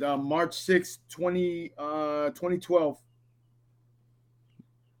was it? March 6th, 2012.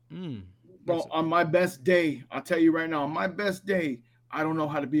 Bro, on my best day, I'll tell you right now, on my best day, I don't know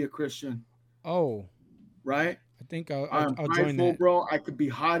how to be a Christian. Oh. Right? I think I'm I'll join that. Bro. I could be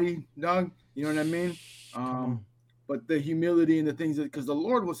haughty, Doug. You know what I mean? But the humility and the things that, because the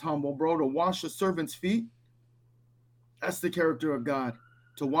Lord was humble, bro, to wash a servant's feet. That's the character of God.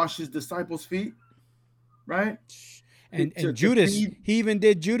 To wash his disciples' feet, right? And Judas, he even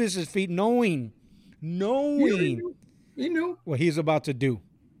did Judas's feet, knowing he knew what he's about to do.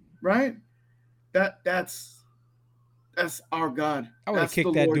 Right? That's our God. I would have kicked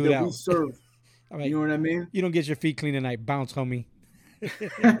the that Lord dude that out. We serve. All right. You know what I mean? You don't get your feet clean tonight. Bounce, homie.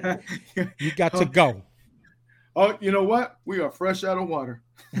 You got to go. Oh, you know what? We are fresh out of water.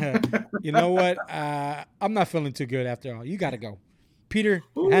 You know what? I'm not feeling too good after all. You got to go. Peter,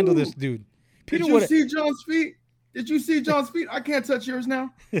 handle this dude. Peter, did you see John's feet? Did you see John's feet? I can't touch yours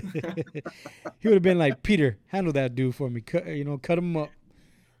now. He would have been like, Peter, handle that dude for me. Cut him up.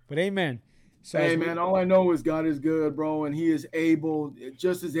 But amen. So hey, man, all I know is God is good, bro, and he is able,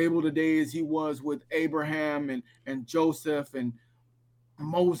 just as able today as he was with Abraham and Joseph and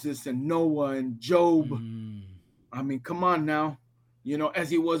Moses and Noah and Job. I mean, come on now. You know, as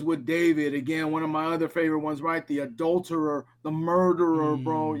he was with David, again, one of my other favorite ones, right? The adulterer, the murderer,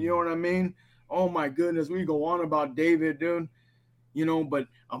 bro. You know what I mean? Oh, my goodness. We go on about David, dude. You know, but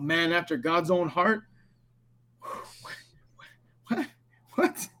a man after God's own heart.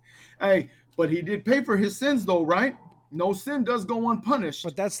 What? Hey, but he did pay for his sins, though, right? No sin does go unpunished.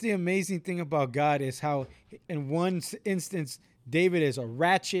 But that's the amazing thing about God is how, in one instance, David is a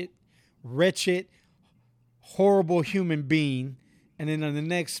wretched, horrible human being. And then on the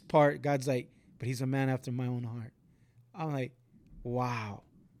next part, God's like, but he's a man after my own heart. I'm like, wow.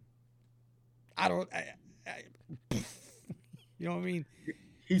 You know what I mean?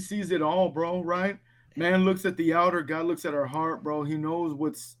 He sees it all, bro, right? Man looks at the outer, God looks at our heart, bro. He knows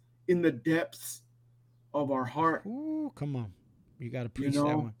what's in the depths of our heart. Ooh, come on. You got to preach that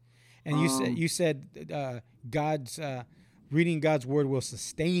one. And you said God's reading God's word will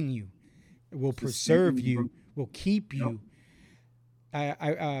sustain you. It will preserve you, will keep you.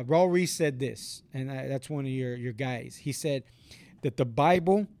 Raul Reese said this, and that's one of your guys. He said that the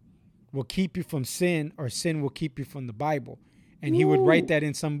Bible will keep you from sin, or sin will keep you from the Bible. And he would write that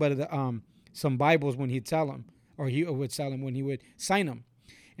in some Bibles when he'd tell them, or he would tell them when he would sign them.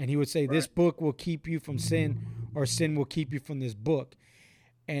 And he would say, this book will keep you from sin, or sin will keep you from this book.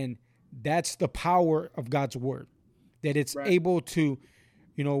 And that's the power of God's word, that it's able to,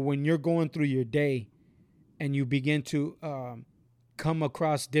 when you're going through your day and you begin to come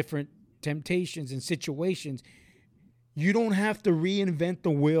across different temptations and situations, you don't have to reinvent the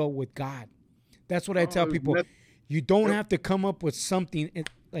wheel with God. That's what I tell people. You don't have to come up with something,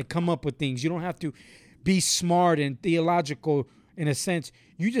 like come up with things. You don't have to be smart and theological in a sense.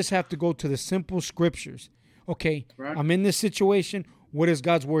 You just have to go to the simple scriptures. Okay, I'm in this situation. What is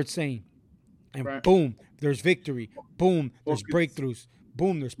God's word saying? And boom, there's victory. Boom, there's breakthroughs.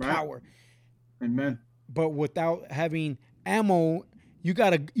 Boom, there's power. Amen. But without having ammo, you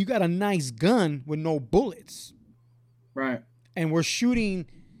got a nice gun with no bullets. Right. And we're shooting,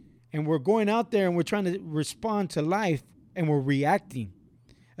 and we're going out there, and we're trying to respond to life, and we're reacting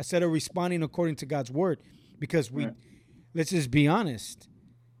instead of responding according to God's word. Because let's just be honest,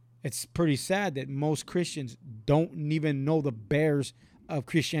 it's pretty sad that most Christians don't even know the bears of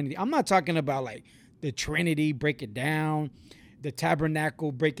Christianity. I'm not talking about like the Trinity, break it down, the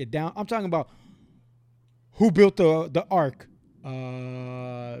tabernacle, break it down. I'm talking about who built the ark.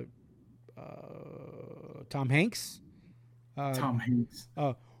 Tom Hanks. Tom Hanks.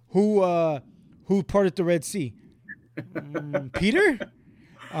 Who parted the Red Sea? Peter.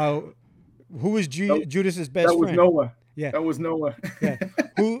 Who was Judas's best friend? That was Noah. Yeah, that was Noah. Yeah.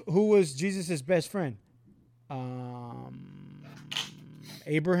 Who was Jesus's best friend?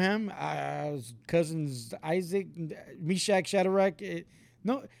 Abraham, cousins Isaac, Meshach, Shadrach.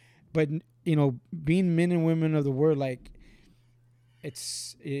 No, but being men and women of the word, like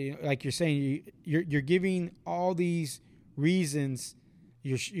it's like you're saying, you're giving all these reasons.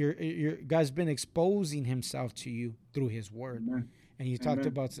 God's been exposing Himself to you through His word. Amen. And you talked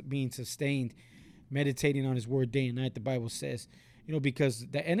about being sustained, meditating on His word day and night. The Bible says, because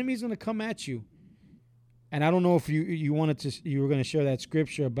the enemy is going to come at you. And I don't know if you were going to share that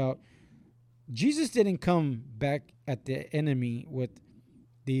scripture about Jesus didn't come back at the enemy with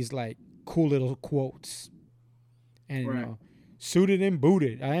these like cool little quotes and suited and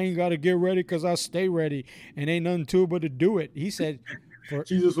booted. I ain't got to get ready because I stay ready and ain't nothing to it but to do it. He said,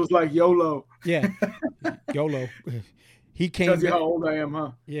 Jesus was like YOLO. Yeah, YOLO. He came. Tells you how old I am,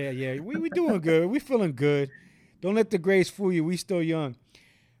 huh? Yeah. We doing good. We feeling good. Don't let the grace fool you. We still young.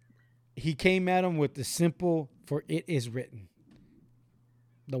 He came at him with the simple, for it is written.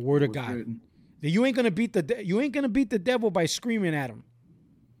 The word of God. That you ain't gonna beat the devil by screaming at him.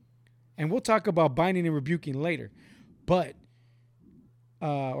 And we'll talk about binding and rebuking later. But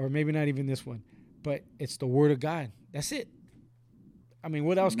or maybe not even this one. But it's the word of God. That's it. I mean,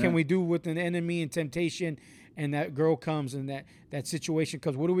 what else can we do with an enemy and temptation? And that girl comes and that situation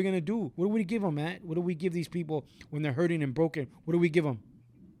comes. What are we going to do? What do we give them, Matt? What do we give these people when they're hurting and broken? What do we give them?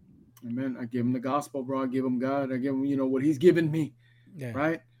 Amen. I give them the gospel, bro. I give them God. I give them, what He's given me. Yeah.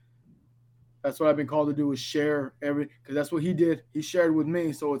 Right? That's what I've been called to do, is share because that's what He did. He shared with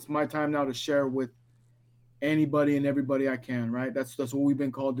me. So it's my time now to share with anybody and everybody I can. Right? That's what we've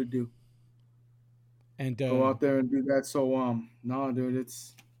been called to do. And go out there and do that. So no, dude,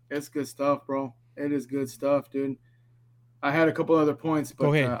 it's good stuff, bro. It is good stuff, dude. I had a couple other points, but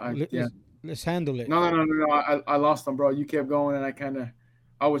go ahead. Let's handle it. No. I lost them, bro. You kept going, and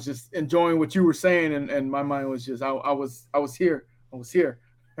I was just enjoying what you were saying, and my mind was just I was here.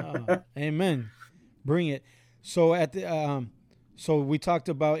 Amen. Bring it. So at the so we talked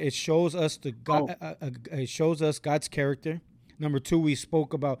about it shows us it shows us God's character. Number 2, we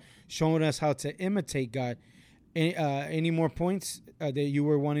spoke about showing us how to imitate God. Any more points that you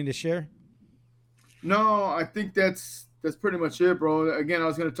were wanting to share? No, I think that's pretty much it, bro. Again, I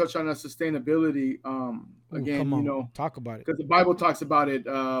was going to touch on that sustainability. Talk about it, because the Bible talks about it.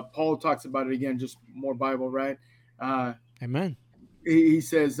 Paul talks about it again. Just more Bible, right? Amen. He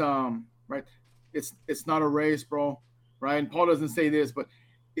says, right? It's not a race, bro, right? And Paul doesn't say this, but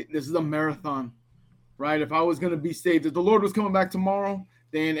this is a marathon. Right? If I was going to be saved, if the Lord was coming back tomorrow,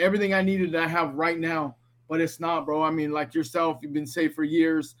 then everything I needed I have right now. But it's not, bro. I mean, like yourself, you've been saved for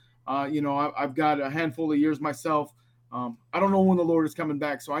years. I've got a handful of years myself. I don't know when the Lord is coming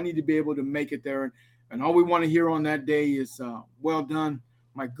back, so I need to be able to make it there. And all we want to hear on that day is, well done,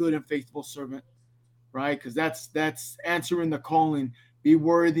 my good and faithful servant. Right? Because that's answering the calling. Be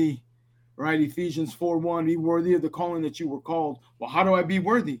worthy. Right? Ephesians 4:1, be worthy of the calling that you were called. Well, how do I be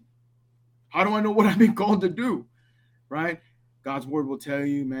worthy? How do I know what I've been called to do? Right? God's word will tell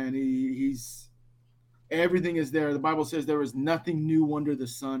you, man. He's everything is there. The Bible says there is nothing new under the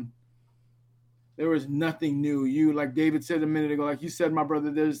sun. There is nothing new. You, like David said a minute ago, like you said, my brother,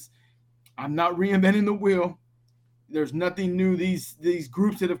 I'm not reinventing the wheel. There's nothing new. These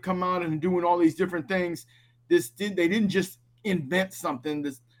groups that have come out and doing all these different things, they didn't just invent something.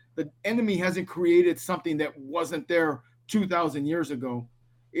 The enemy hasn't created something that wasn't there 2,000 years ago.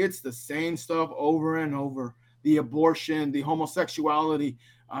 It's the same stuff over and over. The abortion, the homosexuality.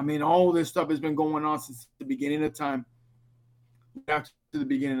 I mean, all this stuff has been going on since the beginning of time. After the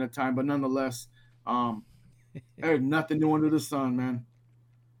beginning of time, but nonetheless, there's nothing new under the sun, man.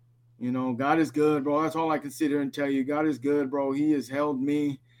 You know, God is good, bro. That's all I can sit here and tell you. God is good, bro. He has held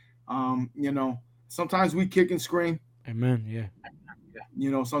me. You know, sometimes we kick and scream. Amen. Yeah.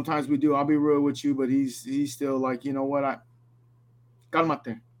 You know, sometimes we do. I'll be real with you, but he's still like, you know what? I got him out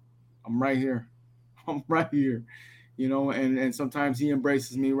there. I'm right here. I'm right here. You know, and sometimes he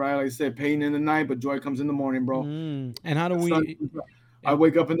embraces me, right? Like I said, pain in the night, but joy comes in the morning, bro. And how do we? I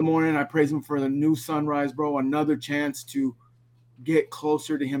wake up in the morning, I praise him for the new sunrise, bro. Another chance to get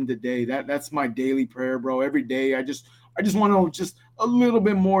closer to him today. That's my daily prayer, bro. Every day, I just want to just a little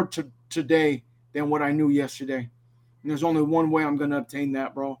bit more today than what I knew yesterday. And there's only one way I'm gonna obtain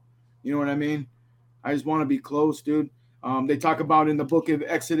that, bro. You know what I mean? I just want to be close, dude. They talk about in the book of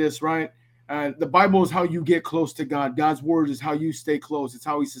Exodus, right? The Bible is how you get close to God. God's word is how you stay close. It's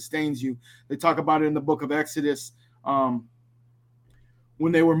how he sustains you. They talk about it in the book of Exodus.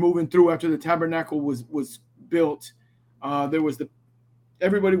 When they were moving through after the tabernacle was built, there was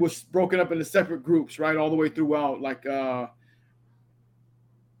everybody was broken up into separate groups, right, all the way throughout. Like,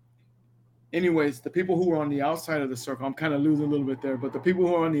 anyways, the people who were on the outside of the circle, I'm kind of losing a little bit there, but the people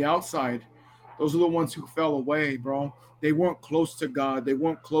who are on the outside, those are the ones who fell away, bro. They weren't close to God. They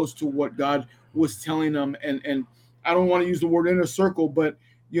weren't close to what God was telling them. And I don't want to use the word inner circle, but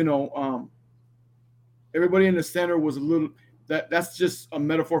you know, everybody in the center was a little. That's just a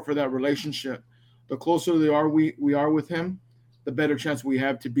metaphor for that relationship. The closer we are with him, the better chance we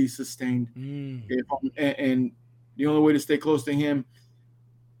have to be sustained. And the only way to stay close to him,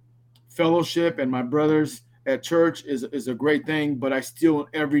 fellowship and my brothers at church is a great thing, but I still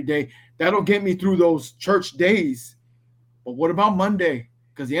every day, that'll get me through those church days. But what about Monday?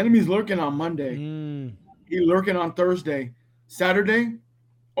 Because the enemy's lurking on Monday. He lurking on Thursday. Saturday,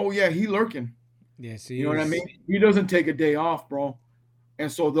 oh yeah, he lurking. Yes, you know what I mean? He doesn't take a day off, bro.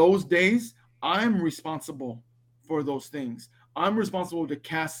 And so those days, I'm responsible for those things. I'm responsible to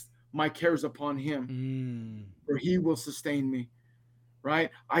cast my cares upon him, for he will sustain me, right?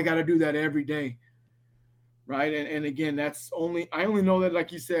 I got to do that every day, right? And again, I only know that,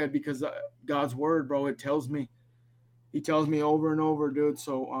 like you said, because God's word, bro, it tells me. He tells me over and over, dude.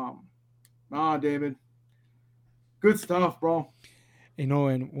 So, David, good stuff, bro. You know,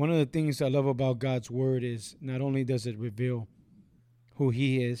 and one of the things I love about God's word is not only does it reveal who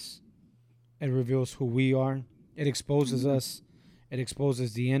he is, it reveals who we are. It exposes us. It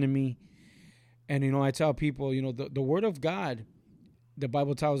exposes the enemy. And, you know, I tell people, you know, the word of God, the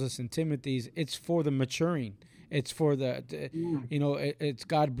Bible tells us in Timothy's, it's for the maturing. It's for you know, it's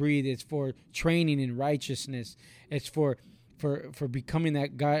God breathed. It's for training in righteousness. It's for becoming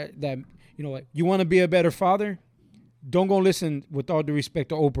that guy that, you know, like, you want to be a better father? Don't go listen, with all due respect,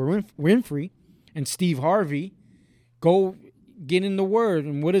 to Oprah Winfrey and Steve Harvey. Go get in the word.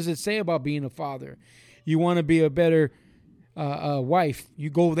 And what does it say about being a father? You want to be a better wife? You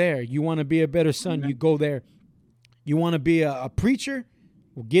go there. You want to be a better son? You go there. You want to be a preacher?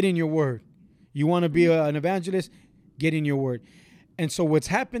 Well, get in your word. You want to be an evangelist? Get in your word. And so what's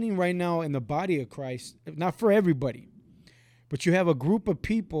happening right now in the body of Christ, not for everybody, but you have a group of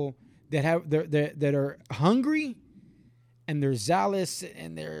people that are hungry and they're zealous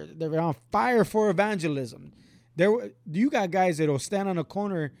and they're on fire for evangelism. You got guys that'll stand on a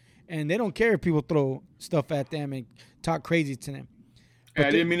corner and they don't care if people throw stuff at them and talk crazy to them. But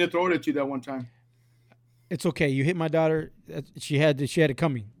I didn't mean to throw it at you that one time. It's okay. You hit my daughter. She had it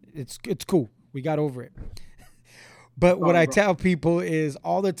coming. It's cool. We got over it. But what I tell people is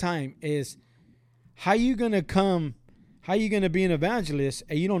all the time is, how you going to be an evangelist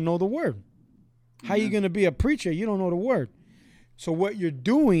and you don't know the word? How you going to be a preacher? You don't know the word. So what you're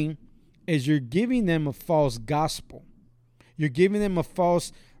doing is you're giving them a false gospel. You're giving them a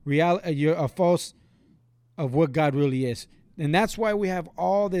false reality, a false of what God really is. And that's why we have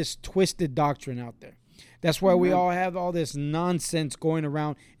all this twisted doctrine out there. That's why we all have all this nonsense going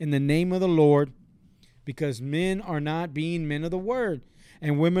around in the name of the Lord, because men are not being men of the word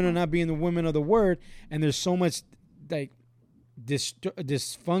and women are not being the women of the word. And there's so much like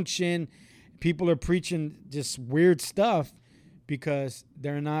dysfunction. People are preaching just weird stuff because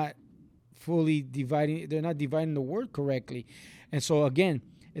they're not fully dividing. They're not dividing the word correctly. And so, again,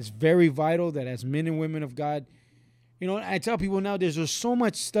 it's very vital that as men and women of God, you know, I tell people now there's so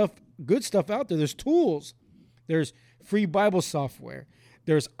much stuff, good stuff out there. There's tools. There's free Bible software.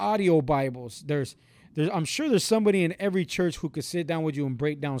 There's audio Bibles. I'm sure there's somebody in every church who could sit down with you and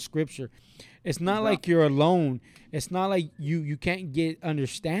break down scripture. It's not like you're alone. It's not like you can't get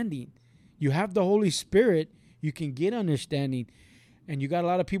understanding. You have the Holy Spirit. You can get understanding. And you got a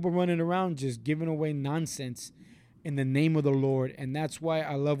lot of people running around just giving away nonsense in the name of the Lord. And that's why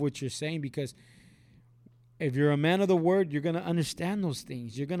I love what you're saying, because if you're a man of the word, you're going to understand those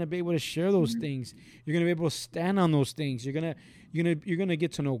things. You're going to be able to share those things. You're going to be able to stand on those things. You're going to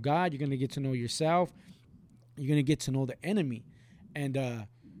get to know God. You're going to get to know yourself. You're going to get to know the enemy. And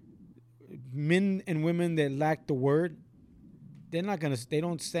men and women that lack the word, they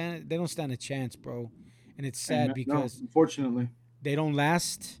don't stand a chance, bro. And it's sad because unfortunately they don't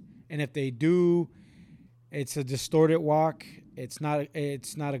last. And if they do, it's a distorted walk. It's not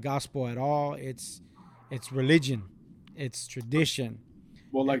a gospel at all. It's religion. It's tradition.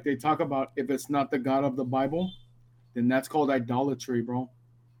 Well, like they talk about, if it's not the God of the Bible, then that's called idolatry, bro.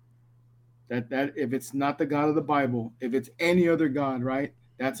 That if it's not the God of the Bible, if it's any other God, right?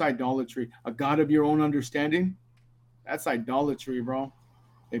 That's idolatry. A God of your own understanding, that's idolatry, bro.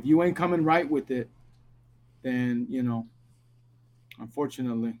 If you ain't coming right with it, then,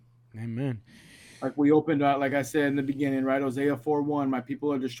 unfortunately. Amen. Like we opened out, like I said in the beginning, right? Hosea 4:1, my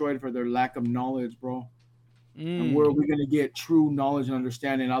people are destroyed for their lack of knowledge, bro. And where are we going to get true knowledge and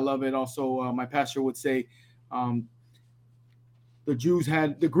understanding? I love it. Also, my pastor would say,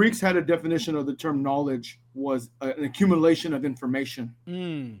 the Greeks had a definition of the term knowledge was an accumulation of information.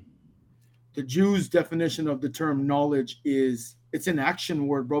 The Jews' definition of the term knowledge it's an action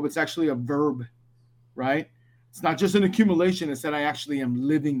word, bro. But it's actually a verb, right? It's not just an accumulation. It's that I actually am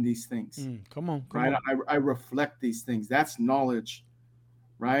living these things. Come on. I reflect these things. That's knowledge,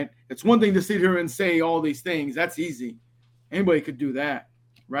 right? It's one thing to sit here and say all these things. That's easy. Anybody could do that,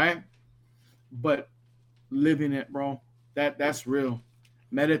 right? But living it, bro, that's real.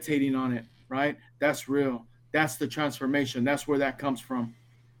 Meditating on it, right? That's real. That's the transformation. That's where that comes from.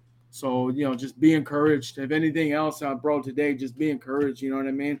 So, just be encouraged. If anything else, bro, today, just be encouraged. You know what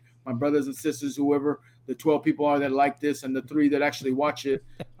I mean? My brothers and sisters, whoever the 12 people are that like this and the 3 that actually watch it,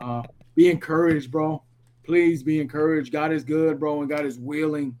 be encouraged, bro. Please be encouraged. God is good, bro, and God is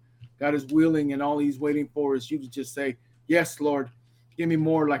willing. God is willing, and all he's waiting for is you to just say, yes, Lord, give me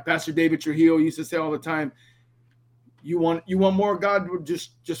more. Like Pastor David Trujillo used to say all the time, you want more, God,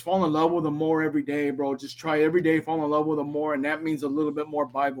 just fall in love with him more every day, bro. Just try every day, fall in love with him more, and that means a little bit more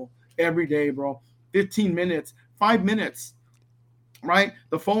Bible every day, bro. 15 minutes, 5 minutes, right?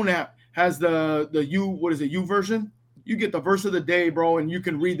 The phone app has the U version? You get the verse of the day, bro, and you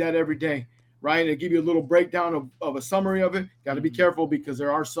can read that every day, right? It give you a little breakdown of a summary of it. Got to be careful because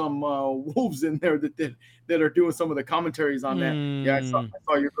there are some wolves in there that are doing some of the commentaries on that. Yeah, I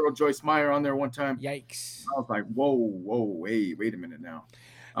saw your girl Joyce Meyer on there one time. Yikes! I was like, whoa, wait a minute now.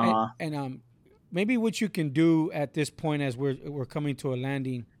 And maybe what you can do at this point, as we're coming to a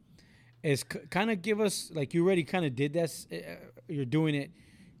landing, is kind of give us, like you already kind of did this. You're doing it.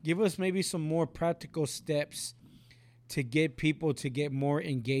 Give us maybe some more practical steps to get people to get more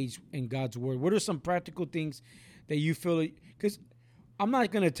engaged in God's word. What are some practical things that you feel? Because I'm not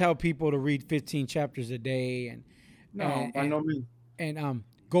going to tell people to read 15 chapters a day by no means. And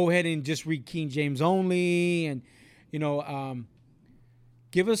go ahead and just read King James only, and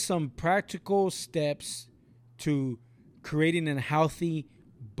give us some practical steps to creating a healthy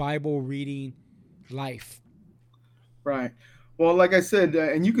Bible reading life. Right. Well, like I said,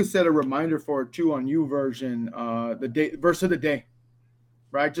 and you can set a reminder for it too on YouVersion, the verse of the day,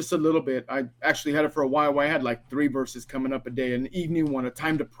 right? Just a little bit. I actually had it for a while where I had like 3 verses coming up a day, an evening one, a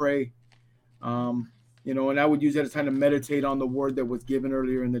time to pray, and I would use that as time to meditate on the word that was given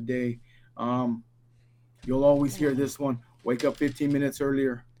earlier in the day. You'll always hear this one, wake up 15 minutes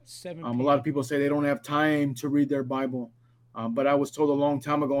earlier. A lot of people say they don't have time to read their Bible. But I was told a long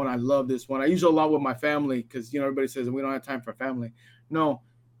time ago, and I love this one. I use it a lot with my family because, everybody says we don't have time for family. No,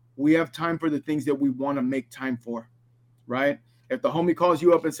 we have time for the things that we want to make time for, right? If the homie calls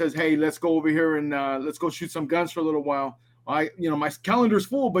you up and says, hey, let's go over here and let's go shoot some guns for a little while. My calendar's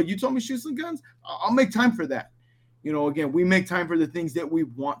full, but you told me shoot some guns. I'll make time for that. Again, we make time for the things that we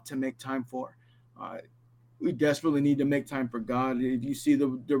want to make time for. We desperately need to make time for God. If you see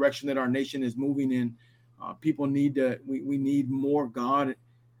the direction that our nation is moving in, people need we need more God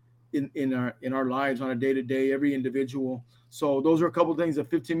in our lives on a day-to-day, every individual. So those are a couple of things.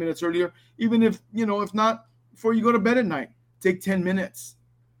 15 minutes earlier, even if not before you go to bed at night, take 10 minutes.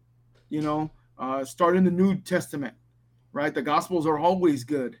 Start in the New Testament, right? The Gospels are always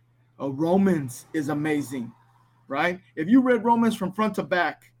good. Romans is amazing, right? If you read Romans from front to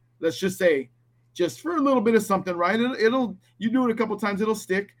back, let's just say just for a little bit of something, right? It'll you do it a couple times, it'll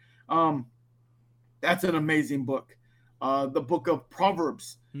stick. Um, that's an amazing book. The book of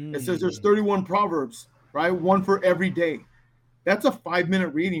Proverbs. It says there's 31 Proverbs, right? One for every day. That's a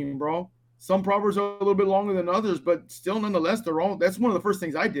 5-minute reading, bro. Some Proverbs are a little bit longer than others, but still, nonetheless, they're all. That's one of the first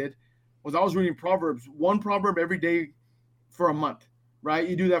things I did was I was reading Proverbs, one proverb every day for a month, right?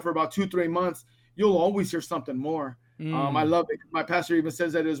 You do that for about 2-3 months, you'll always hear something more. I love it. My pastor even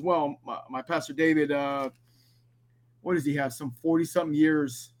says that as well. My pastor David, what does he have? Some 40-something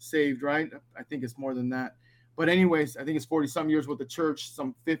years saved, right? I think it's more than that. But anyways, I think it's 40-something years with the church,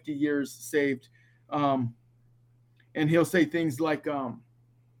 some 50 years saved. And he'll say things like, oh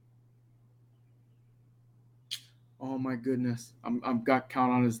my goodness, I'm got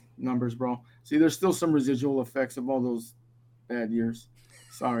count on his numbers, bro. See, there's still some residual effects of all those bad years.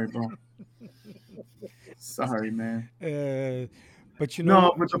 Sorry, bro. Sorry, man. But you know,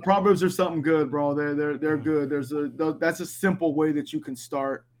 No, but the Proverbs are something good, bro. They're good. That's a simple way that you can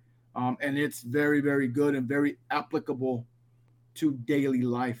start, and it's very, very good and very applicable to daily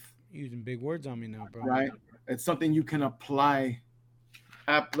life. using big words on me now, bro. Right? It's something you can apply.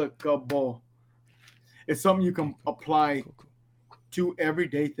 Applicable. It's something you can apply Cool. to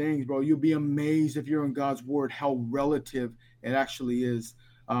everyday things, bro. You'll be amazed if you're in God's word how relative it actually is.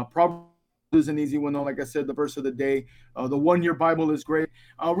 Proverbs is an easy one, though. Like I said, the verse of the day, the 1-year Bible is great.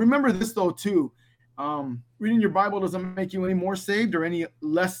 Remember this, though, too. Reading your Bible doesn't make you any more saved or any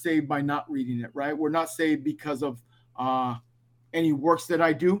less saved by not reading it, right? We're not saved because of any works that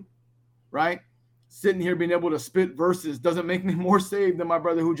I do, right? Sitting here being able to spit verses doesn't make me more saved than my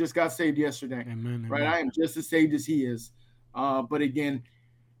brother who just got saved yesterday. Amen, right? amen. I am just as saved as he is. But again,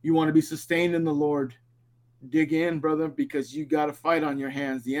 you want to be sustained in the Lord. Dig in, brother, because you got a fight on your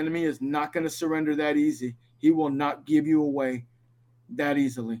hands. The enemy is not going to surrender that easy. He will not give you away that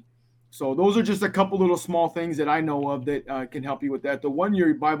easily. So those are just a couple little small things that I know of that can help you with that. The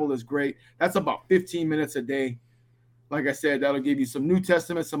 1-year Bible is great. That's about 15 minutes a day. Like I said, that'll give you some New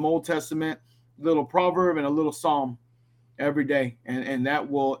Testament, some Old Testament, little proverb, and a little psalm every day. And that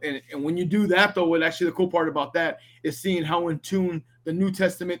will, and when you do that, though, what actually the cool part about that is seeing how in tune the New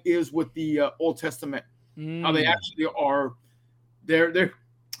Testament is with the Old Testament. How they actually are,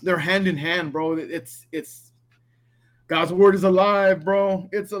 they're hand in hand, bro. It's God's word is alive, bro.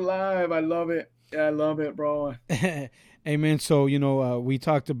 It's alive. I love it. Yeah, I love it, bro. Amen. So we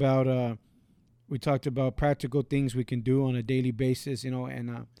talked about practical things we can do on a daily basis,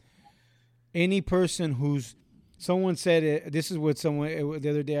 and any person who's someone said this is what someone the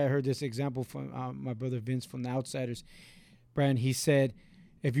other day I heard this example from my brother Vince from the Outsiders. Brian, he said,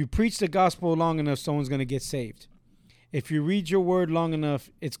 if you preach the gospel long enough, someone's going to get saved. If you read your word long enough,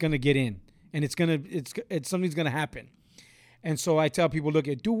 it's going to get in, and it's something's going to happen. And so I tell people, look,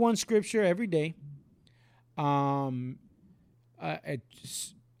 do one scripture every day.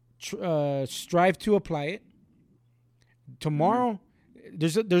 Strive to apply it. Tomorrow,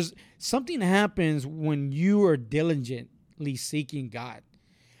 there's something happens when you are diligently seeking God.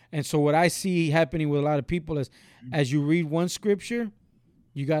 And so what I see happening with a lot of people is, as you read one scripture,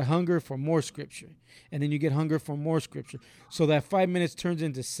 you got hunger for more scripture. And then you get hunger for more scripture. So that 5 minutes turns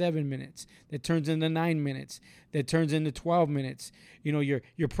into 7 minutes. That turns into 9 minutes. That turns into 12 minutes.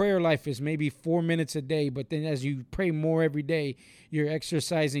 Your prayer life is maybe 4 minutes a day, but then as you pray more every day, you're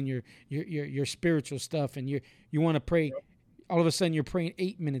exercising your spiritual stuff, and you want to pray. All of a sudden, you're praying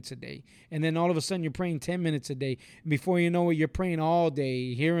 8 minutes a day. And then all of a sudden, you're praying 10 minutes a day. And before you know it, you're praying all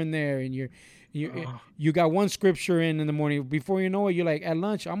day, here and there. And you got one scripture in the morning. Before you know it, you're like, at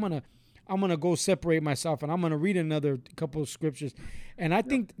lunch, I'm gonna go separate myself, and I'm gonna read another couple of scriptures. And I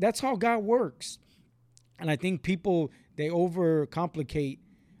think that's how God works. And I think people, they overcomplicate,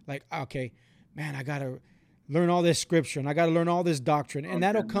 like, okay, man, I gotta learn all this scripture, and I gotta learn all this doctrine, and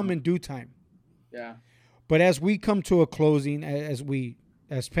that'll come in due time. Yeah. But as we come to a closing, as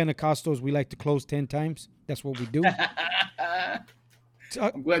Pentecostals, we like to close 10 times. That's what we do.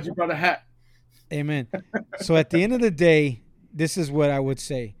 I'm glad you brought a hat. Amen. So at the end of the day, this is what I would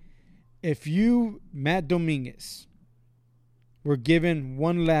say. If you, Matt Dominguez, were given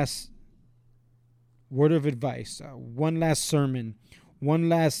one last word of advice, one last sermon, one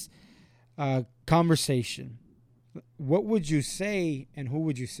last conversation, what would you say, and who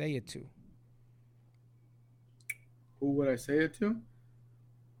would you say it to? Who would I say it to?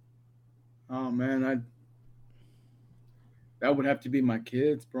 Oh man, that would have to be my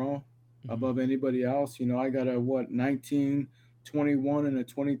kids, bro. Above anybody else. I got a 19, 21, and a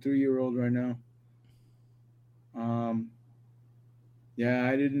 23-year-old right now. Yeah,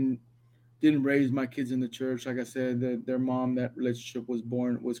 I didn't raise my kids in the church. Like I said, their mom, that relationship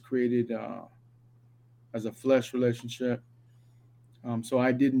was created as a flesh relationship. So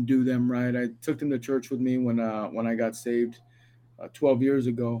I didn't do them right. I took them to church with me when I got saved 12 years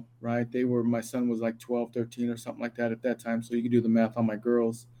ago, right? My son was like 12, 13 or something like that at that time. So you can do the math on my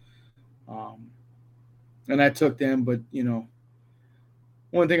girls. Um, and I took them, but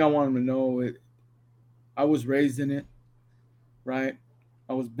one thing I want them to know, I was raised in it, right?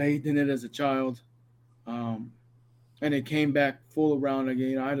 I was bathed in it as a child. Um, and it came back full around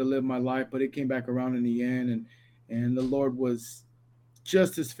again. I had to live my life, but it came back around in the end. And the Lord was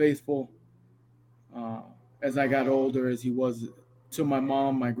just as faithful uh, as I got older as he was to my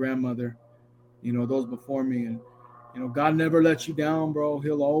mom, my grandmother, those before me. And, God never lets you down, bro.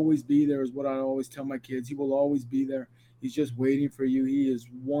 He'll always be there, is what I always tell my kids. He will always be there. He's just waiting for you. He is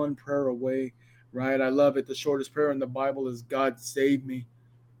one prayer away, right? I love it. The shortest prayer in the Bible is God save me,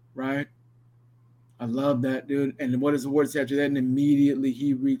 right? I love that, dude. And what does the word say after that? And immediately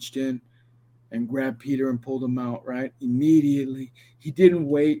he reached in and grabbed Peter and pulled him out, right? Immediately. He didn't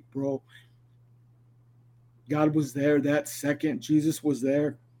wait, bro. God was there that second. Jesus was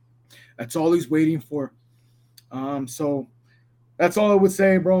there. That's all he's waiting for. So that's all I would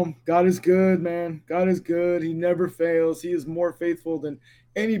say, bro. God is good, man. God is good. He never fails. He is more faithful than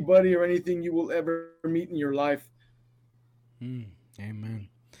anybody or anything you will ever meet in your life. Amen.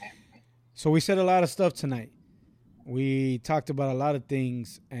 So we said a lot of stuff tonight. We talked about a lot of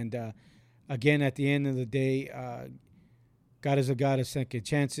things. And again, at the end of the day, God is a God of second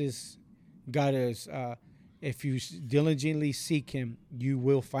chances. God is, if you diligently seek him, you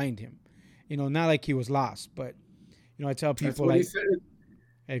will find him. Not like he was lost, but I tell people like,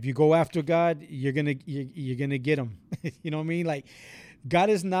 if you go after God, you're gonna get him. You know what I mean? Like,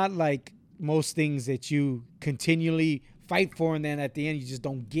 God is not like most things that you continually fight for, and then at the end you just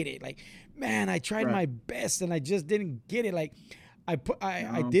don't get it. Like, man, I tried my best and I just didn't get it. Like, I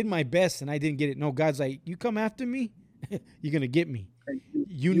did my best and I didn't get it. No, God's like, you come after me, you're gonna get me.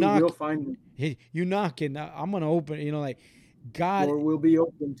 You knock, will find me. You knock, and I'm gonna open. Like, God, door will be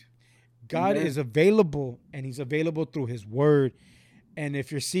opened. God is available, and he's available through his word. And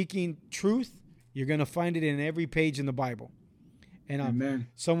if you're seeking truth, you're going to find it in every page in the Bible. And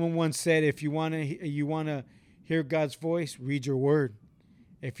someone once said, if you want to hear God's voice, read your word.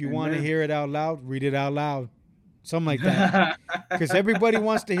 If you want to hear it out loud, read it out loud. Something like that. Because everybody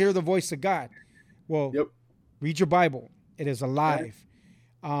wants to hear the voice of God. Well, read your Bible. It is alive.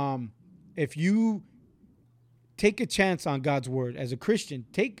 If you take a chance on God's word as a Christian,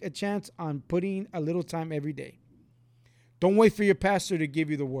 take a chance on putting a little time every day. Don't wait for your pastor to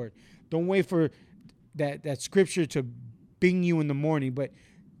give you the word. Don't wait for that scripture to bing you in the morning, but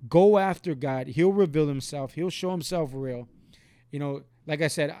go after God. He'll reveal himself. He'll show himself real. Like I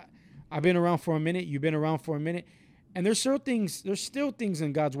said, I've been around for a minute. You've been around for a minute. And there's still things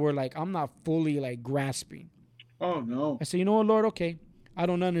in God's word like I'm not fully like grasping. Oh, no. I say, you know what, Lord? Okay, I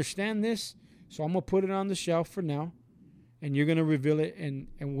don't understand this. So I'm gonna put it on the shelf for now, and you're gonna reveal it, and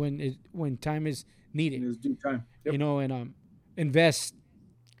when time is needed, in its due time, and invest.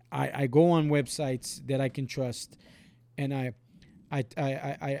 I go on websites that I can trust, and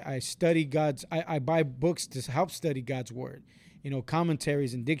I study God's. I buy books to help study God's word,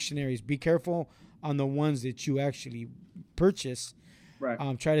 commentaries and dictionaries. Be careful on the ones that you actually purchase.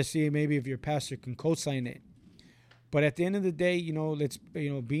 Right. Try to see maybe if your pastor can co-sign it. But at the end of the day, let's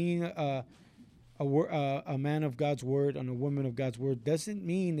being a man of God's word and a woman of God's word doesn't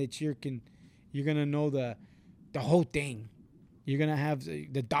mean that you're gonna know the whole thing. You're gonna have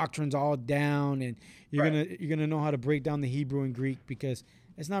the doctrines all down, and you're gonna know how to break down the Hebrew and Greek, because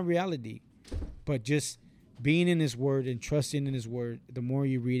it's not reality. But just being in his word and trusting in his word, the more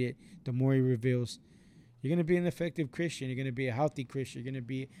you read it, the more he reveals, you're gonna be an effective Christian. You're gonna be a healthy Christian. You're gonna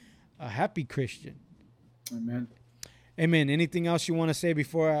be a happy Christian. Amen. Amen. Anything else you want to say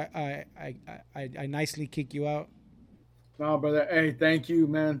before I nicely kick you out? No, brother. Hey, thank you,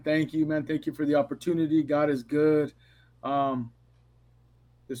 man. Thank you, man. Thank you for the opportunity. God is good.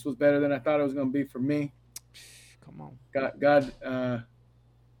 This was better than I thought it was going to be for me. Come on. God.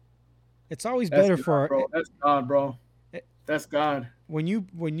 It's always better God, for. Bro. That's God, bro. That's God. When you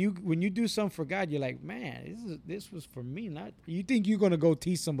do something for God, you're like, man, this was for me. Not you think you're going to go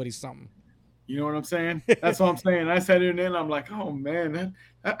teach somebody something. You know what I'm saying? That's what I'm saying. I sat in there and I'm like, oh, man,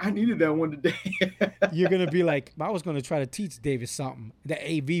 I needed that one today. You're going to be like, I was going to try to teach David something, the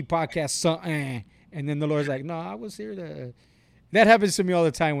AV podcast something. And then the Lord's like, no, I was here to. That happens to me all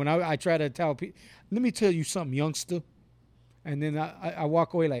the time when I try to tell people, let me tell you something, youngster. And then I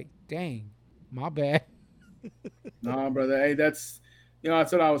walk away like, dang, my bad. Nah, brother. Hey, that's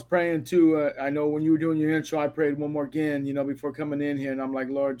what I was praying too. I know when you were doing your intro, I prayed one more again, before coming in here. And I'm like,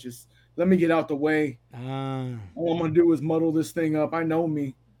 Lord, just let me get out the way. Ah, All I'm gonna do is muddle this thing up. I know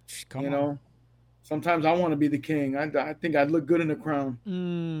me, come you on. know. Sometimes I want to be the king. I think I'd look good in the crown.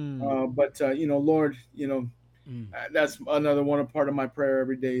 But Lord, that's another one. A part of my prayer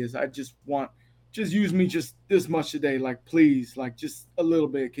every day is I just want, just use me just this much today. Like, please, like just a little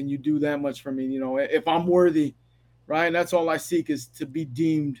bit. Can you do that much for me? If I'm worthy, right? That's all I seek is to be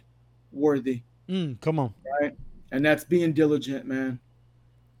deemed worthy, Come on. right? And that's being diligent, man,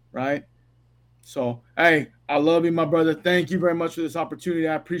 right? So, hey, I love you, my brother. Thank you very much for this opportunity.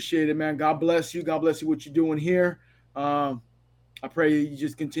 I appreciate it, man. God bless you. God bless you what you're doing here. I pray you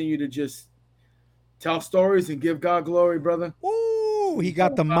just continue to just tell stories and give God glory, brother. Ooh, he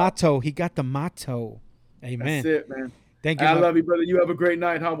got the motto. He got the motto. Amen. That's it, man. Thank you. I love you, brother. You have a great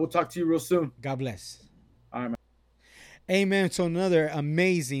night, huh? We'll talk to you real soon. God bless. All right, man. Amen. So another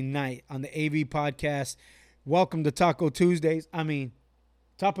amazing night on the AV podcast. Welcome to Taco Tuesdays.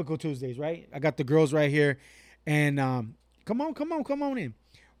 Topical Tuesdays, right? I got the girls right here. And come on in.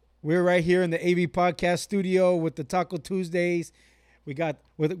 We're right here in the AV podcast studio with the Taco Tuesdays. We got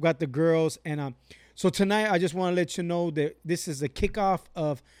the girls. And so tonight I just want to let you know that this is the kickoff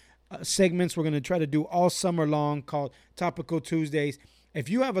of segments we're going to try to do all summer long called Topical Tuesdays. If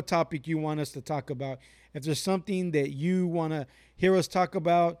you have a topic you want us to talk about, if there's something that you want to hear us talk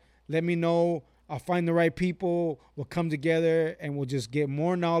about, let me know. I'll find the right people. We'll come together and we'll just get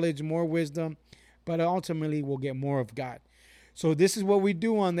more knowledge, more wisdom, but ultimately we'll get more of God. So this is what we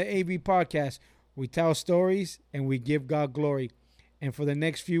do on the AV podcast. We tell stories and we give God glory. And for the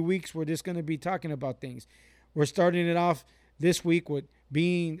next few weeks, we're just going to be talking about things. We're starting it off this week with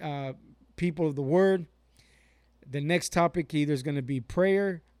being people of the word. The next topic either is going to be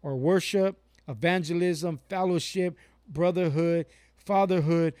prayer or worship, evangelism, fellowship, brotherhood,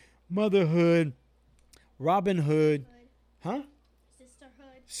 fatherhood, motherhood, Robin Hood, huh?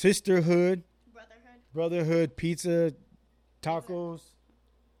 Sisterhood, brotherhood, pizza, tacos.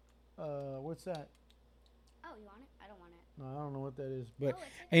 What's that? Oh, you want it? I don't want it. No, I don't know what that is, but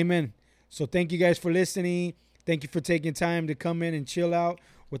amen. So thank you guys for listening. Thank you for taking time to come in and chill out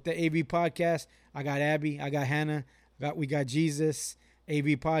with the AV podcast. I got Abby, I got Hannah, we got Jesus, AV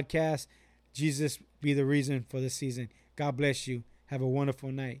podcast. Jesus be the reason for the season. God bless you. Have a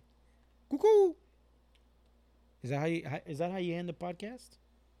wonderful night. Cuckoo. Is that how you end the podcast?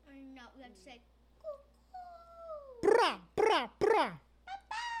 No, we have to say Bra, bra, bra.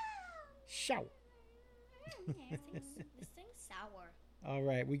 Shout. this thing's sour. All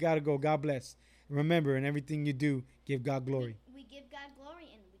right, we got to go. God bless. Remember, in everything you do, give God glory. We give God glory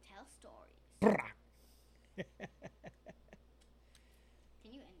and we tell stories. Bra.